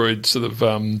asteroid sort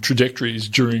of trajectories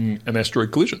during an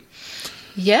asteroid collision.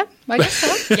 Yeah, I guess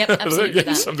so. Yep, absolutely.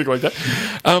 Yeah, something like that.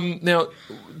 Now,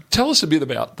 tell us a bit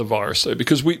about the virus, though,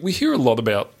 because we hear a lot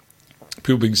about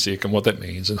people being sick and what that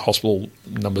means and hospital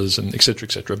numbers and et cetera,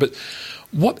 et cetera. But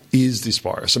what is this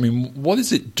virus? I mean, what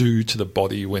does it do to the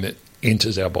body when it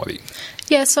enters our body?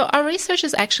 Yeah, so our research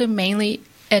is actually mainly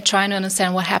trying to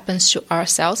understand what happens to our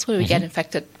cells when we get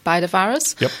infected by the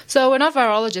virus. Yep. So we're not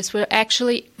virologists. We're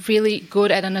actually really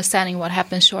good at understanding what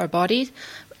happens to our body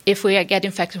if we get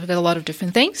infected with a lot of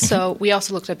different things. So we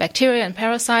also looked at bacteria and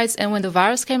parasites, and when the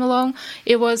virus came along,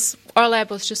 our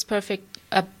lab was just perfect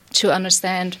to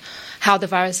understand how the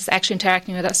virus is actually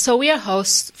interacting with us. So we are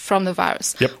hosts from the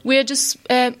virus. Yep. We're just,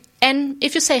 and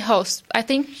if you say host, I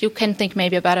think you can think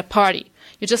maybe about a party.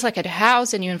 You're just like at a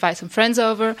house and you invite some friends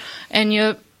over,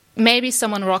 and maybe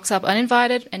someone rocks up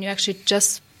uninvited and you're actually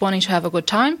just wanting to have a good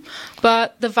time.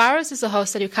 But the virus is a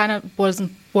host that you kind of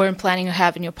weren't planning to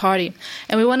have in your party.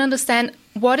 And we want to understand,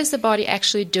 what is the body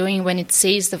actually doing when it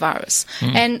sees the virus?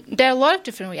 And there are a lot of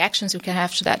different reactions you can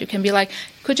have to that. You can be like,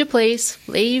 could you please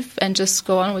leave and just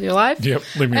go on with your life? Yep,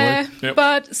 leave me alone. Yep.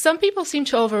 But some people seem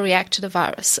to overreact to the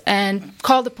virus and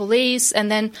call the police,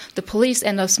 and then the police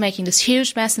end up making this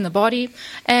huge mess in the body.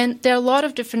 And there are a lot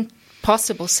of different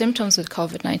possible symptoms with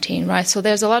COVID-19, right? So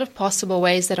there's a lot of possible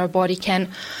ways that our body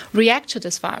can react to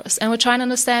this virus. And we're trying to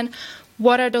understand,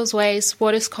 what are those ways?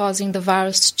 What is causing the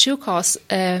virus to cause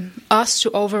us to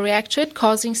overreact to it,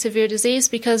 causing severe disease?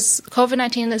 Because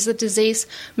COVID-19 is a disease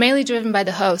mainly driven by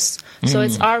the host. So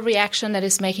it's our reaction that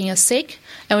is making us sick,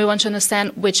 and we want to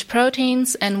understand which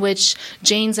proteins and which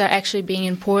genes are actually being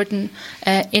important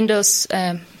in those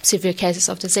severe cases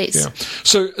of disease. Yeah.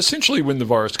 So essentially, when the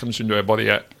virus comes into our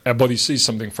body sees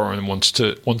something foreign and wants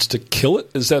to kill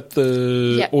it. Is that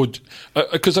the? Yeah. Or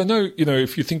because I know,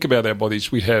 if you think about our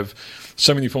bodies, we have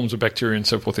so many forms of bacteria and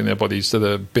so forth in our bodies that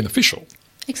are beneficial.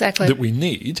 that we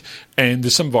need. And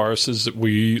there's some viruses that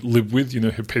we live with,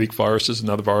 herpetic viruses and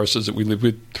other viruses that we live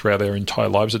with throughout our entire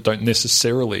lives that don't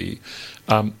necessarily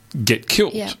get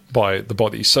killed by the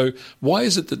body. So why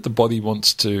is it that the body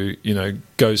wants to,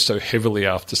 go so heavily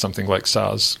after something like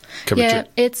SARS-CoV-2? Yeah,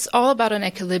 it's all about an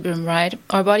equilibrium, right?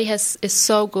 Our body is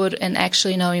so good in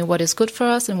actually knowing what is good for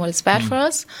us and what is bad for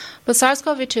us. But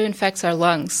SARS-CoV-2 infects our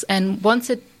lungs, and once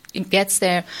it gets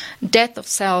there, death of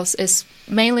cells is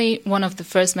mainly one of the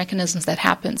first mechanisms that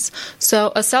happens.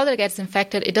 So a cell that gets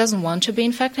infected, it doesn't want to be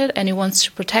infected, and it wants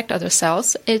to protect other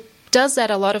cells. It does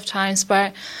that a lot of times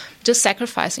by just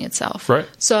sacrificing itself. Right.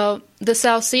 So the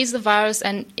cell sees the virus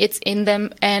and it's in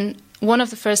them, and one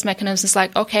of the first mechanisms is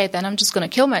like, okay, then I'm just going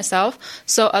to kill myself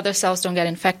so other cells don't get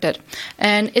infected.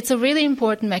 And it's a really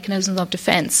important mechanism of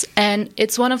defense. And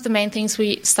it's one of the main things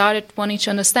we started wanting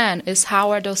to understand is how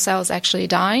are those cells actually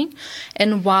dying,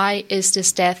 and why is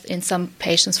this death in some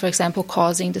patients, for example,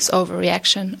 causing this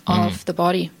overreaction of the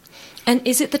body. And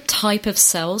is it the type of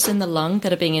cells in the lung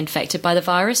that are being infected by the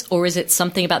virus, or is it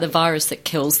something about the virus that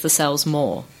kills the cells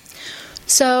more?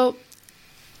 So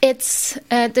it's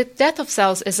the death of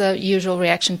cells is a usual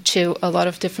reaction to a lot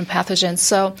of different pathogens.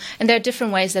 So, and there are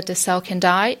different ways that the cell can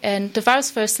die. And the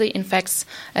virus firstly infects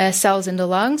cells in the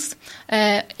lungs,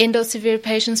 in those severe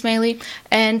patients mainly.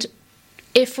 And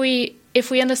if we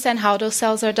understand how those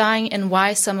cells are dying and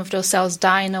why some of those cells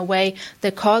die in a way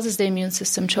that causes the immune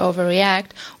system to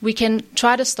overreact, we can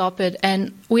try to stop it.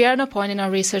 And we are at a point in our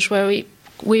research where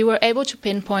we were able to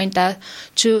pinpoint that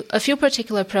to a few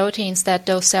particular proteins that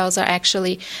those cells are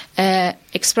actually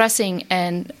expressing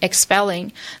and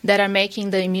expelling that are making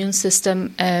the immune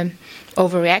system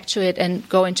overreact to it and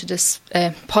go into this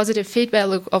positive feedback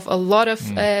loop of a lot of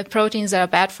proteins that are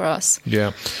bad for us.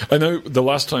 Yeah. I know the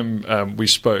last time we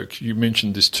spoke, you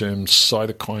mentioned this term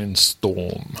cytokine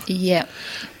storm. Yeah.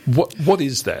 What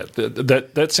is that?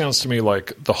 That sounds to me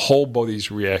like the whole body's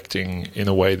reacting in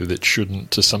a way that it shouldn't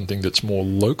to something that's more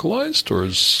localized, or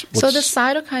is... So the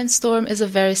cytokine storm is a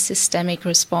very systemic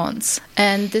response,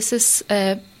 and this is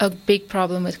a big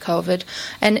problem with COVID.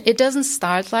 And it doesn't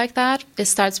start like that. It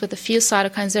starts with a few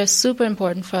cytokines that are super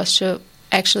important for us to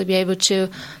actually be able to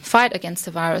fight against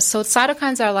the virus. So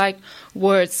cytokines are like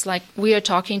words, like we are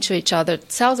talking to each other.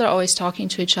 Cells are always talking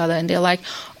to each other, and they're like,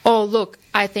 oh, look,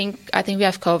 I think we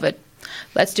have COVID.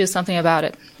 Let's do something about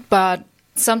it. But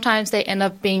sometimes they end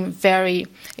up being very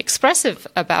expressive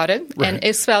about it and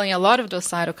expelling a lot of those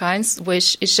cytokines,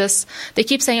 which is just, they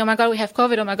keep saying, oh my God, we have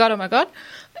COVID, oh my God, oh my God.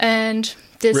 And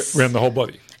this... around the whole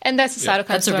body. And that's a cytokine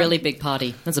That's storm. a really big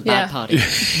party. That's a bad party.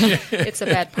 It's a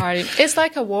bad party. It's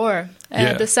like a war.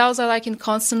 The cells are like in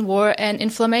constant war, and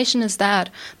inflammation is that.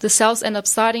 The cells end up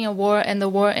starting a war, and the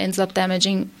war ends up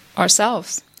damaging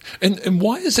ourselves. And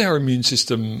why is our immune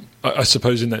system, I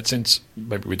suppose in that sense,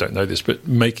 maybe we don't know this, but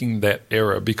making that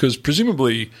error? Because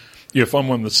presumably, if I'm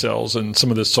one of the cells and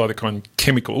some of the cytokine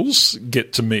chemicals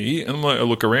get to me, and I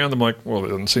look around, I'm like, well,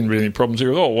 there doesn't seem to be any problems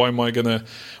here at all. Why am I going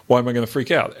to freak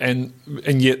out? And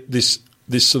yet this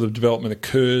sort of development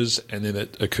occurs, and then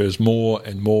it occurs more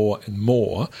and more and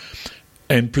more.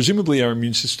 And presumably our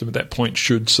immune system at that point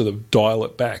should sort of dial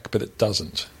it back, but it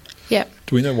doesn't. Yeah.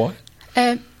 Do we know why?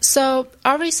 So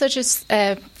our research is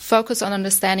focused on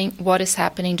understanding what is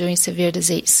happening during severe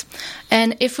disease.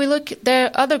 And if we look, there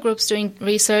are other groups doing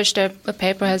research. A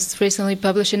paper has recently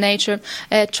published in Nature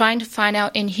trying to find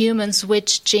out in humans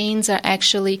which genes are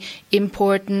actually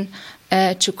important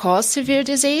to cause severe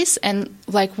disease, and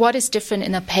like what is different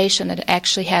in a patient that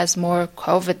actually has more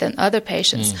COVID than other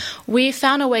patients. We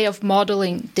found a way of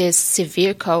modeling this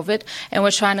severe COVID, and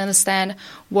we're trying to understand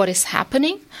what is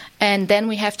happening, and then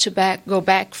we have to go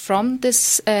back from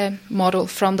this model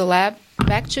from the lab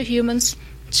back to humans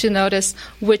to notice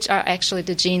which are actually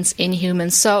the genes in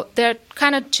humans. So there are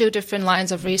kind of two different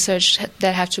lines of research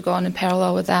that have to go on in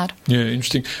parallel with that. Yeah,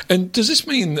 interesting. And does this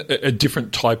mean a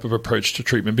different type of approach to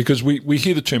treatment? Because we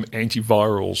hear the term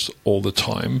antivirals all the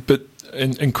time, but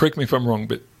and correct me if I'm wrong,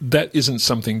 but that isn't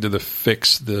something that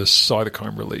affects the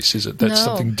cytokine release, is it? That's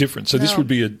something different. So this would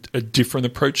be a different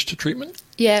approach to treatment?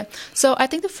 Yeah. So I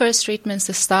think the first treatments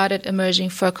that started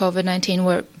emerging for COVID-19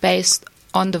 were based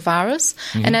on the virus.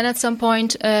 And then at some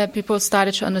point, people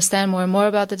started to understand more and more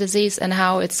about the disease and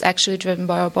how it's actually driven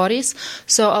by our bodies.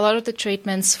 So a lot of the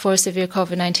treatments for severe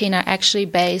COVID-19 are actually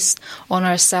based on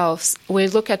ourselves. We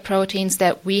look at proteins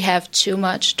that we have too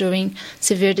much during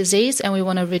severe disease, and we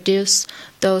want to reduce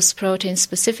those proteins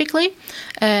specifically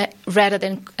rather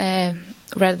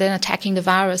than attacking the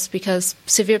virus, because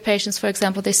severe patients, for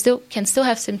example, they can still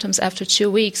have symptoms after 2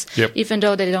 weeks, even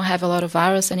though they don't have a lot of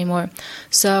virus anymore.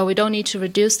 So we don't need to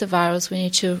reduce the virus, we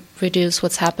need to reduce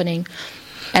what's happening.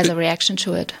 as a reaction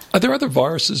to it. Are there other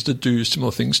viruses that do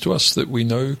similar things to us that we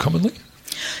know commonly?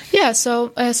 Yeah,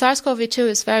 so SARS-CoV-2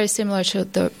 is very similar to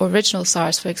the original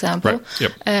SARS, for example. Right.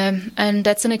 Yep. And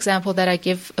that's an example that I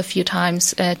give a few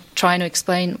times trying to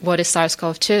explain what is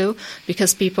SARS-CoV-2,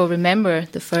 because people remember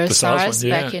the first SARS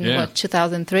back in,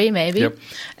 2003 maybe. Yep.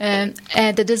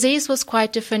 And the disease was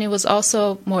quite different. It was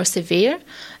also more severe.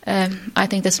 I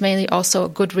think that's mainly also a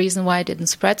good reason why it didn't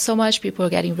spread so much. People were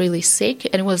getting really sick,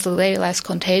 and it was way less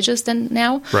contagious than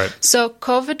now. Right. So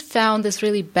COVID found this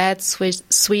really bad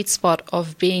sweet spot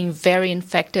of being very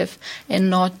infective and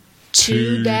not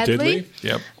too deadly.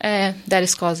 Yep. That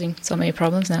is causing so many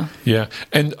problems now. Yeah,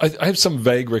 and I have some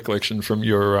vague recollection from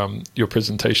your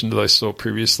presentation that I saw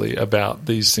previously about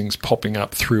these things popping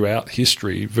up throughout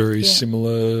history, very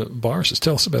similar viruses.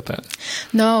 Tell us about that.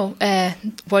 No,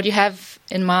 what you have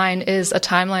in mind is a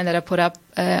timeline that I put up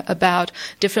about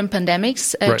different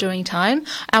pandemics during time.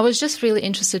 I was just really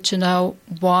interested to know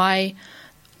why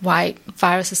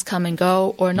viruses come and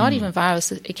go, or not even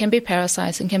viruses. It can be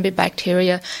parasites, it can be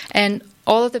bacteria. And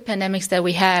all of the pandemics that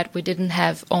we had, we didn't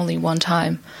have only one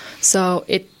time. So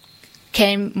it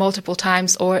came multiple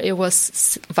times, or it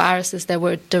was viruses that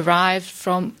were derived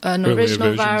from an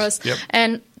original virus. Yep.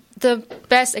 And the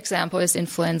best example is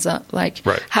influenza.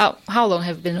 How long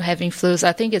have we been having flus?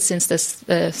 I think it's since the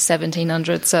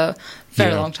 1700s, so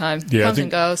very long time. Yeah, Comes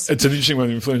and goes. It's an interesting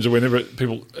one, influenza. Whenever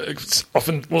people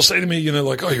often will say to me,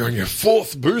 like, oh, you're on your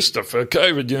 4th booster for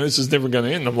COVID, this is never going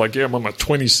to end. I'm like, yeah, I'm on my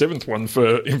 27th one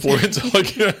for influenza.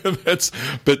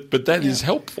 But that is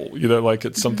helpful.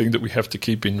 It's something that we have to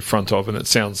keep in front of, and it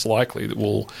sounds likely that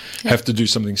we'll have to do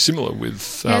something similar with.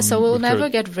 So we'll never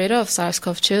get rid of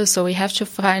SARS-CoV-2. So we have to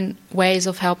find ways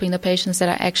of helping the patients that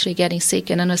are actually getting sick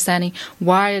and understanding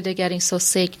why are they getting so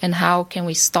sick and how can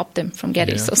we stop them from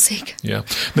getting so sick. Yeah.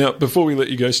 Now, before we let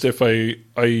you go, Steph, I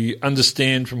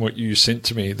understand from what you sent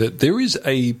to me that there is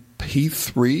a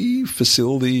P3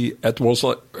 facility at the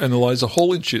Walter and Eliza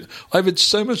Hall Institute. I've had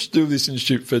so much to do with this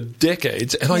institute for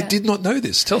decades, and I did not know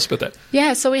this. Tell us about that.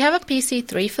 Yeah, so we have a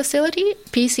PC3 facility.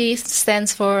 PC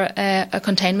stands for a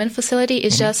containment facility.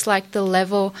 It's just like the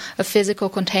level, a physical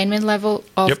containment level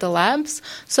of the labs.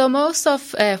 So most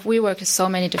of, we work with so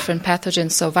many different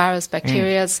pathogens, so virus,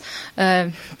 bacteria,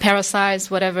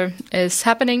 parasites, whatever is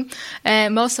happening.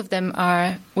 Most of them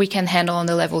we can handle on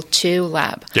the level 2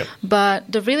 lab. Yep.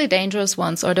 But the really dangerous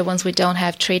ones, or the ones we don't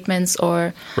have treatments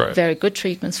or very good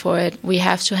treatments for it, we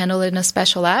have to handle it in a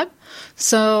special lab.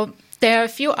 So there are a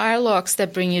few airlocks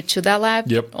that bring you to that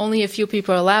lab. Yep. Only a few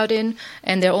people are allowed in,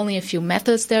 and there are only a few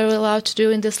methods they're allowed to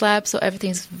do in this lab, so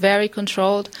everything's very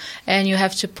controlled, and you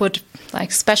have to put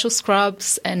special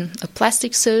scrubs and a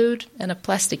plastic suit and a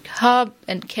plastic hub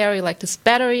and carry this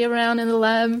battery around in the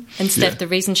lab. And Steph, the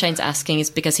reason Shane's asking is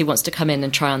because he wants to come in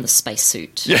and try on the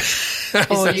spacesuit. Yeah.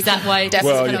 Is that why this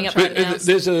is coming up right now?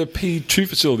 There's a P2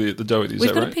 facility at the Doherty, is We've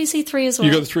that got right? a PC3 as well.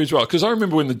 You got the 3 as well? Because I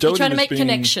remember when the Doherty trying to make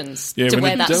connections to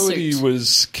wear that suit. When the Doherty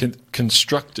was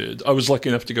constructed, I was lucky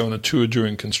enough to go on a tour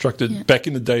during constructed back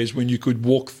in the days when you could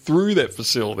walk through that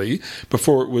facility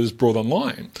before it was brought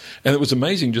online. And it was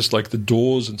amazing, just the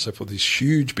doors and so forth, these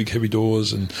huge, big, heavy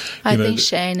doors. And I think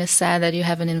Shane is sad that you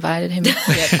haven't invited him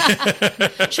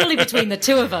yet. Surely between the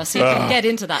two of us, he can get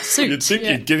into that suit. You'd think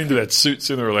you'd get into that suit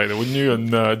sooner or later, wouldn't you? And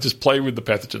just play with the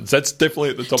pathogens. That's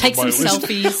definitely at the top of my list. Take some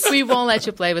selfies. We won't let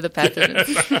you play with the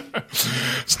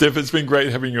pathogens. Steph, it's been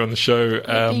great having you on the show.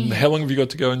 How long have you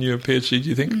got to go on your PhD, do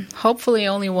you think? Hopefully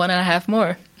only 1.5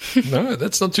 more. No,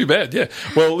 that's not too bad, yeah.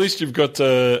 Well, at least you've got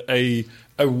a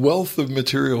wealth of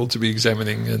material to be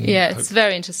examining. And it's a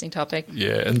very interesting topic.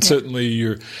 Yeah, and certainly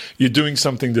you're doing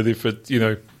something that if it,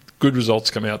 good results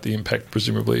come out, the impact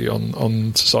presumably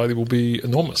on society will be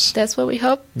enormous. That's what we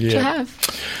hope to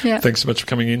have. Yeah. Thanks so much for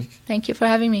coming in. Thank you for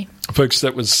having me. Folks,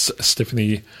 that was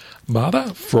Stephanie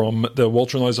Marder from the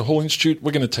Walter and Eliza Hall Institute.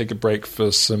 We're going to take a break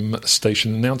for some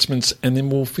station announcements, and then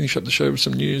we'll finish up the show with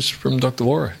some news from Dr.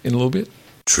 Laura in a little bit.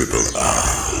 Triple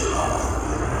R.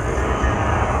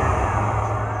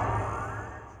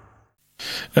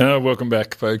 Welcome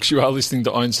back, folks. You are listening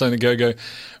to Einstein A Go-Go.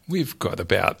 We've got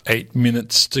about 8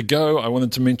 minutes to go. I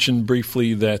wanted to mention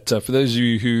briefly that for those of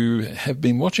you who have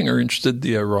been watching or interested,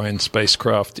 the Orion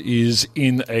spacecraft is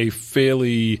in a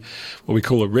fairly, what we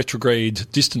call a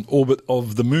retrograde distant orbit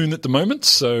of the moon at the moment.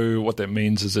 So what that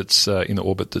means is it's in an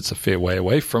orbit that's a fair way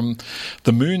away from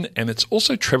the moon, and it's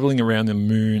also traveling around the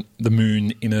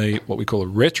moon in a what we call a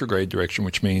retrograde direction,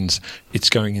 which means it's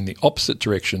going in the opposite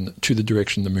direction to the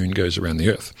direction the moon goes around the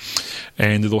Earth.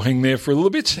 And it'll hang there for a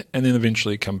little bit and then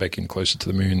eventually come back in closer to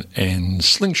the moon and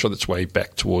slingshot its way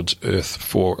back towards Earth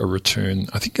for a return,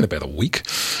 I think in about a week.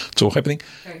 It's all happening.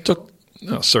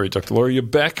 Oh, sorry, Dr. Laura, you're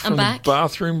back from the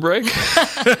bathroom break.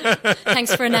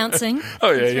 Thanks for announcing.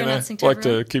 Oh, yeah, I like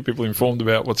to keep people informed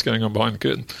about what's going on behind the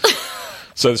curtain,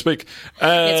 so to speak.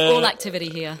 It's all activity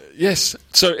here. Yes.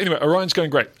 So anyway, Orion's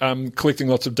going great. Collecting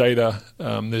lots of data.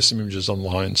 There's some images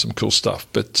online, some cool stuff.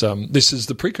 But this is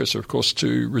the precursor, of course,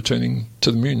 to returning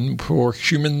to the moon for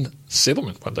human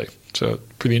settlement one day. So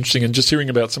pretty interesting. And just hearing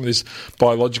about some of this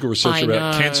biological research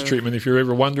about cancer treatment, if you're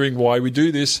ever wondering why we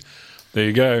do this, there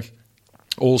you go.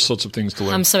 All sorts of things to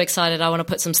learn. I'm so excited. I want to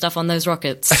put some stuff on those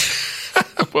rockets.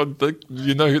 Well,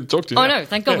 you know who to talk to. Oh, no,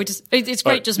 thank God. It's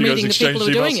great just meeting the people who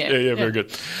are doing it. Yeah, very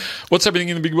good. What's happening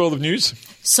in the big world of news?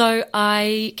 So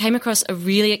I came across a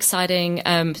really exciting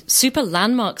super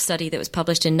landmark study that was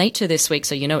published in Nature this week,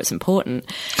 so you know it's important.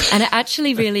 And it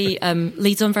actually really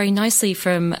leads on very nicely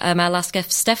from our last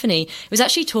guest, Stephanie. It was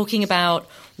actually talking about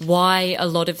why a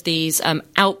lot of these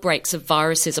outbreaks of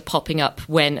viruses are popping up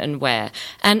when and where.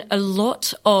 And a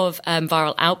lot of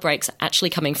viral outbreaks are actually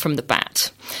coming from the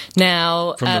bat.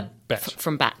 Now,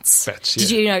 from bats. Bats, yeah.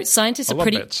 Did you know scientists are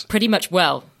pretty much,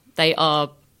 well, they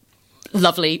are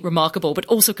lovely, remarkable, but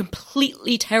also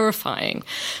completely terrifying.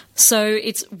 So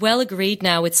it's well agreed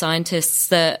now with scientists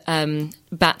that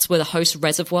bats were the host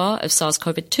reservoir of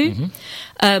SARS-CoV-2.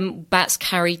 Mm-hmm. Bats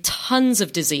carry tons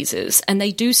of diseases, and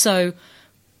they do so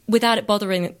without it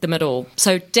bothering them at all.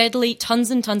 So deadly, tons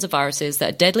and tons of viruses that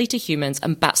are deadly to humans,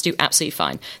 and bats do absolutely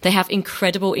fine. They have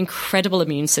incredible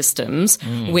immune systems,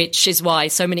 which is why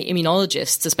so many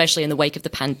immunologists, especially in the wake of the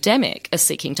pandemic, are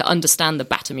seeking to understand the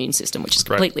bat immune system, which is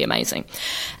completely amazing.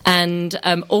 And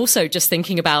also just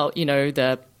thinking about,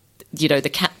 the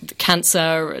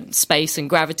cancer and space and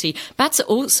gravity. Bats are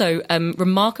also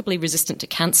remarkably resistant to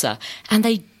cancer, and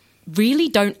they really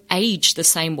don't age the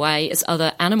same way as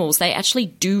other animals. They actually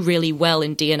do really well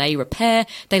in DNA repair.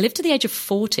 They live to the age of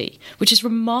 40, which is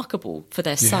remarkable for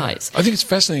their size. I think it's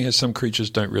fascinating how some creatures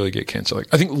don't really get cancer.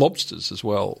 Like, I think lobsters as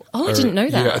well. Oh, I didn't know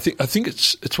that. Yeah, I think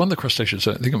it's one of the crustaceans.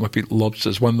 I think it might be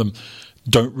lobsters. One of them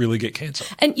don't really get cancer.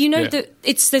 And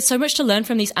there's so much to learn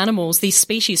from these animals, these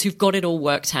species who've got it all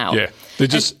worked out. Yeah, they've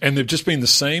just been the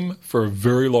same for a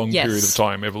very long period of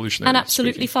time, evolutionary. And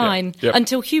absolutely fine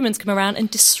until humans come around and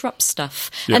disrupt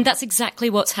stuff. Yep. And that's exactly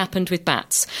what's happened with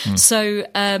bats. So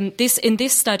in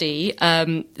this study,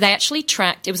 they actually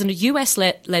tracked. It was a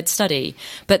US-led study,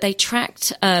 but they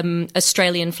tracked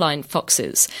Australian flying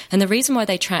foxes. And the reason why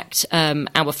they tracked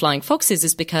our flying foxes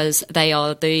is because they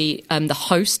are the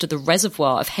host of the reservoir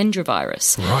of Hendra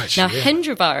virus. Right. Now,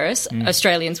 Hendra virus,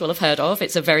 Australians will have heard of.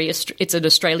 It's an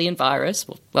Australian virus.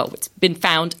 Well, it's been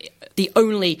found. The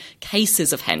only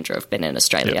cases of Hendra have been in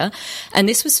Australia. Yep. And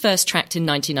this was first tracked in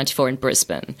 1994 in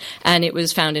Brisbane. And it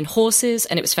was found in horses,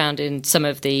 and it was found in some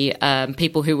of the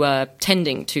people who were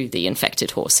tending to the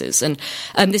infected horses. And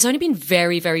there's only been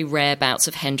very, very rare bouts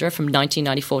of Hendra from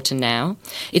 1994 to now.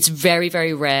 It's very,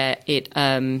 very rare. It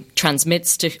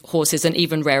transmits to horses, and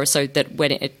even rarer so that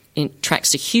when it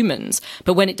tracks to humans,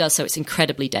 but when it does so, it's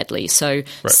incredibly deadly. So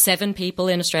 7 people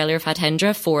in Australia have had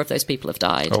Hendra, 4 of those people have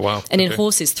died. Oh, wow. And in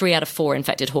horses, 3 out of 4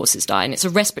 infected horses die, and it's a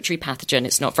respiratory pathogen.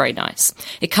 It's not very nice.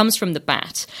 It comes from the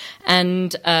bat,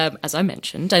 and as I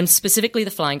mentioned, and specifically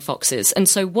the flying foxes. And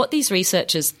so what these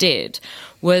researchers did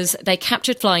was they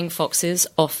captured flying foxes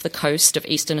off the coast of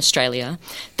eastern Australia.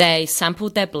 They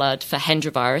sampled their blood for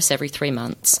Hendra virus every 3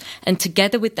 months. And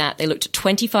together with that, they looked at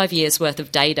 25 years' worth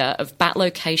of data of bat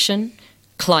location,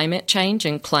 climate change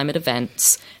and climate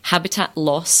events, habitat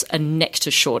loss, and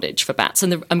nectar shortage for bats.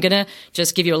 And I'm going to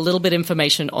just give you a little bit of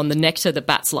information on the nectar that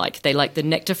bats like. They like the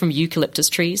nectar from eucalyptus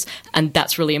trees, and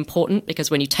that's really important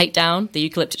because when you take down the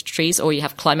eucalyptus trees or you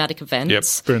have climatic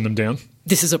events... burn them down.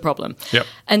 This is a problem. Yep.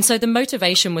 And so the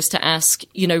motivation was to ask,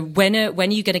 when are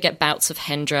you going to get bouts of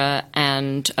Hendra,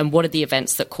 and what are the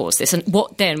events that cause this? And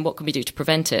what can we do to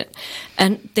prevent it?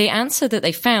 And the answer that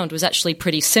they found was actually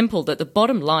pretty simple, that the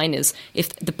bottom line is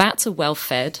if the bats are well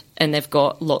fed and they've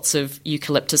got lots of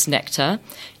eucalyptus nectar,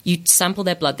 you sample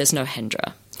their blood, there's no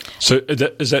Hendra. So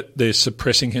is that they're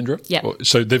suppressing Hendra? Yeah.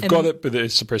 So they've got it, but they're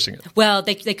suppressing it? Well,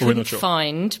 they couldn't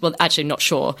find... Well, actually, not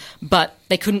sure. But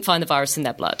they couldn't find the virus in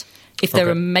their blood. If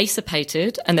they're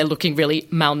emacipated and they're looking really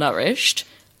malnourished,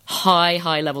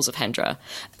 high levels of Hendra.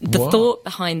 The thought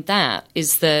behind that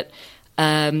is that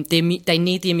they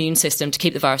need the immune system to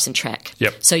keep the virus in check.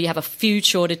 Yep. So you have a food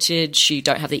shortage, you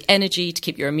don't have the energy to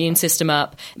keep your immune system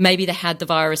up. Maybe they had the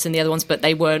virus in the other ones, but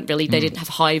they weren't really, they didn't have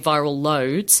high viral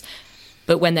loads.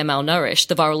 But when they're malnourished,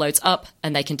 the viral load's up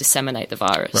and they can disseminate the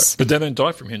virus. Right. But they don't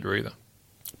die from Hendra either.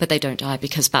 but they don't die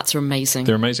because bats are amazing.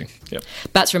 They're amazing, yeah.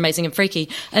 Bats are amazing and freaky.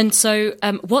 And so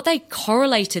what they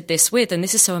correlated this with, and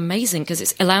this is so amazing because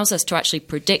it allows us to actually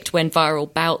predict when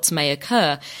viral bouts may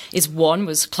occur, is one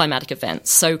was climatic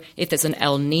events. So if there's an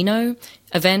El Nino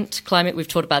event, climate, we've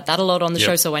talked about that a lot on the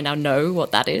show, so I now know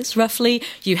what that is roughly.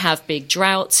 You have big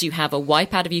droughts, you have a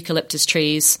wipeout of eucalyptus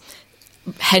trees.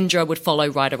 Hendra would follow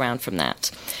right around from that.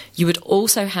 You would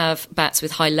also have bats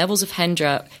with high levels of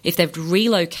Hendra if they've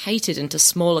relocated into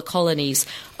smaller colonies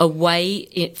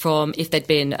away from if there'd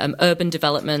been urban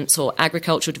developments or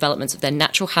agricultural developments of their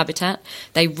natural habitat.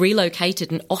 They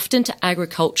relocated and often to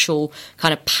agricultural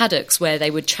kind of paddocks where they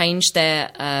would change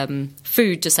their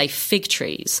food to, say, fig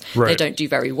trees. Right. They don't do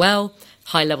very well.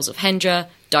 High levels of Hendra,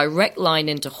 direct line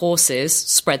into horses,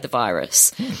 spread the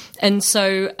virus. And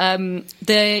so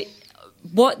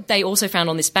what they also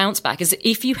found on this bounce back is that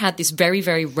if you had this very,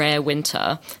 very rare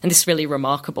winter, and this is really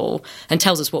remarkable and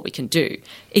tells us what we can do,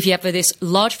 if you have this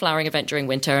large flowering event during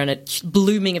winter and a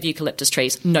blooming of eucalyptus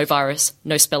trees, no virus,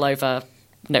 no spillover,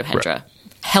 no Hendra, right.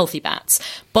 Healthy bats.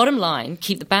 Bottom line,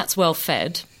 keep the bats well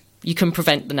fed, you can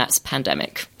prevent the gnats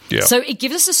pandemic. Yeah. So it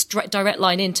gives us a direct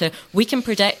line into we can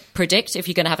predict if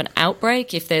you're going to have an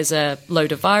outbreak, if there's a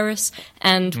load of virus,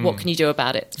 and what can you do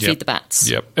about it? Feed the bats.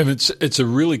 Yep. And it's a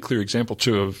really clear example,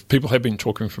 too, of people have been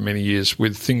talking for many years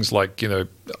with things like,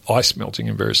 ice melting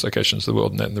in various locations of the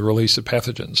world and the release of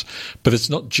pathogens. But it's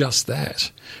not just that.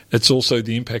 It's also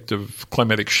the impact of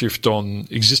climatic shift on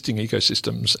existing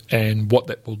ecosystems and what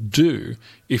that will do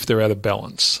if they're out of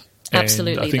balance.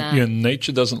 Absolutely. And I think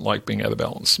nature doesn't like being out of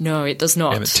balance. No, it does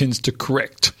not. And it tends to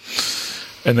correct.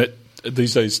 And that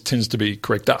these days tends to be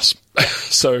correct us.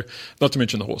 So, not to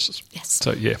mention the horses. Yes.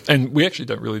 So, yeah. And we actually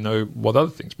don't really know what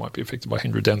other things might be affected by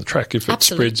Hendra down the track if it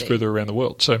spreads further around the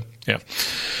world. So, yeah.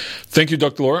 Thank you,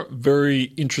 Dr. Laura.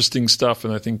 Very interesting stuff.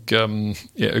 And I think,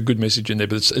 a good message in there.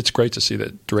 But it's great to see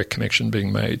that direct connection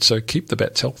being made. So, keep the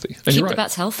bats healthy. And keep the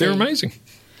bats healthy. They're amazing.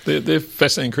 They're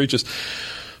fascinating creatures.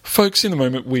 Folks, in a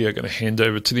moment, we are going to hand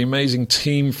over to the amazing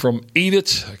team from Eat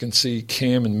It. I can see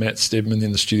Cam and Matt Stedman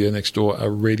in the studio next door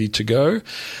are ready to go.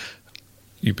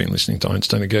 You've been listening to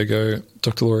Einstein A Go-Go.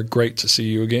 Dr. Laura, great to see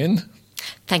you again.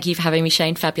 Thank you for having me,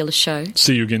 Shane. Fabulous show.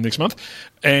 See you again next month.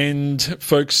 And,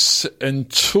 folks,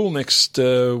 until next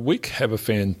week, have a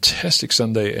fantastic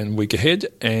Sunday and week ahead.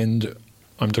 And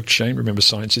I'm Dr. Shane. Remember,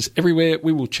 science is everywhere.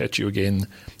 We will chat to you again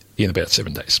in about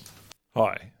 7 days.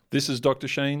 Hi, this is Dr.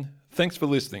 Shane. Thanks for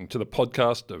listening to the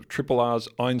podcast of Triple R's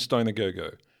Einstein A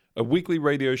Go-Go, a weekly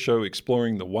radio show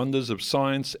exploring the wonders of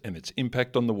science and its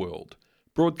impact on the world.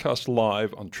 Broadcast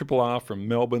live on Triple R from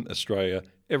Melbourne, Australia,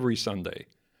 every Sunday.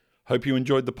 Hope you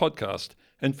enjoyed the podcast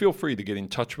and feel free to get in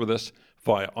touch with us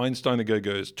via Einstein A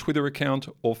Go-Go's Twitter account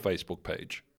or Facebook page.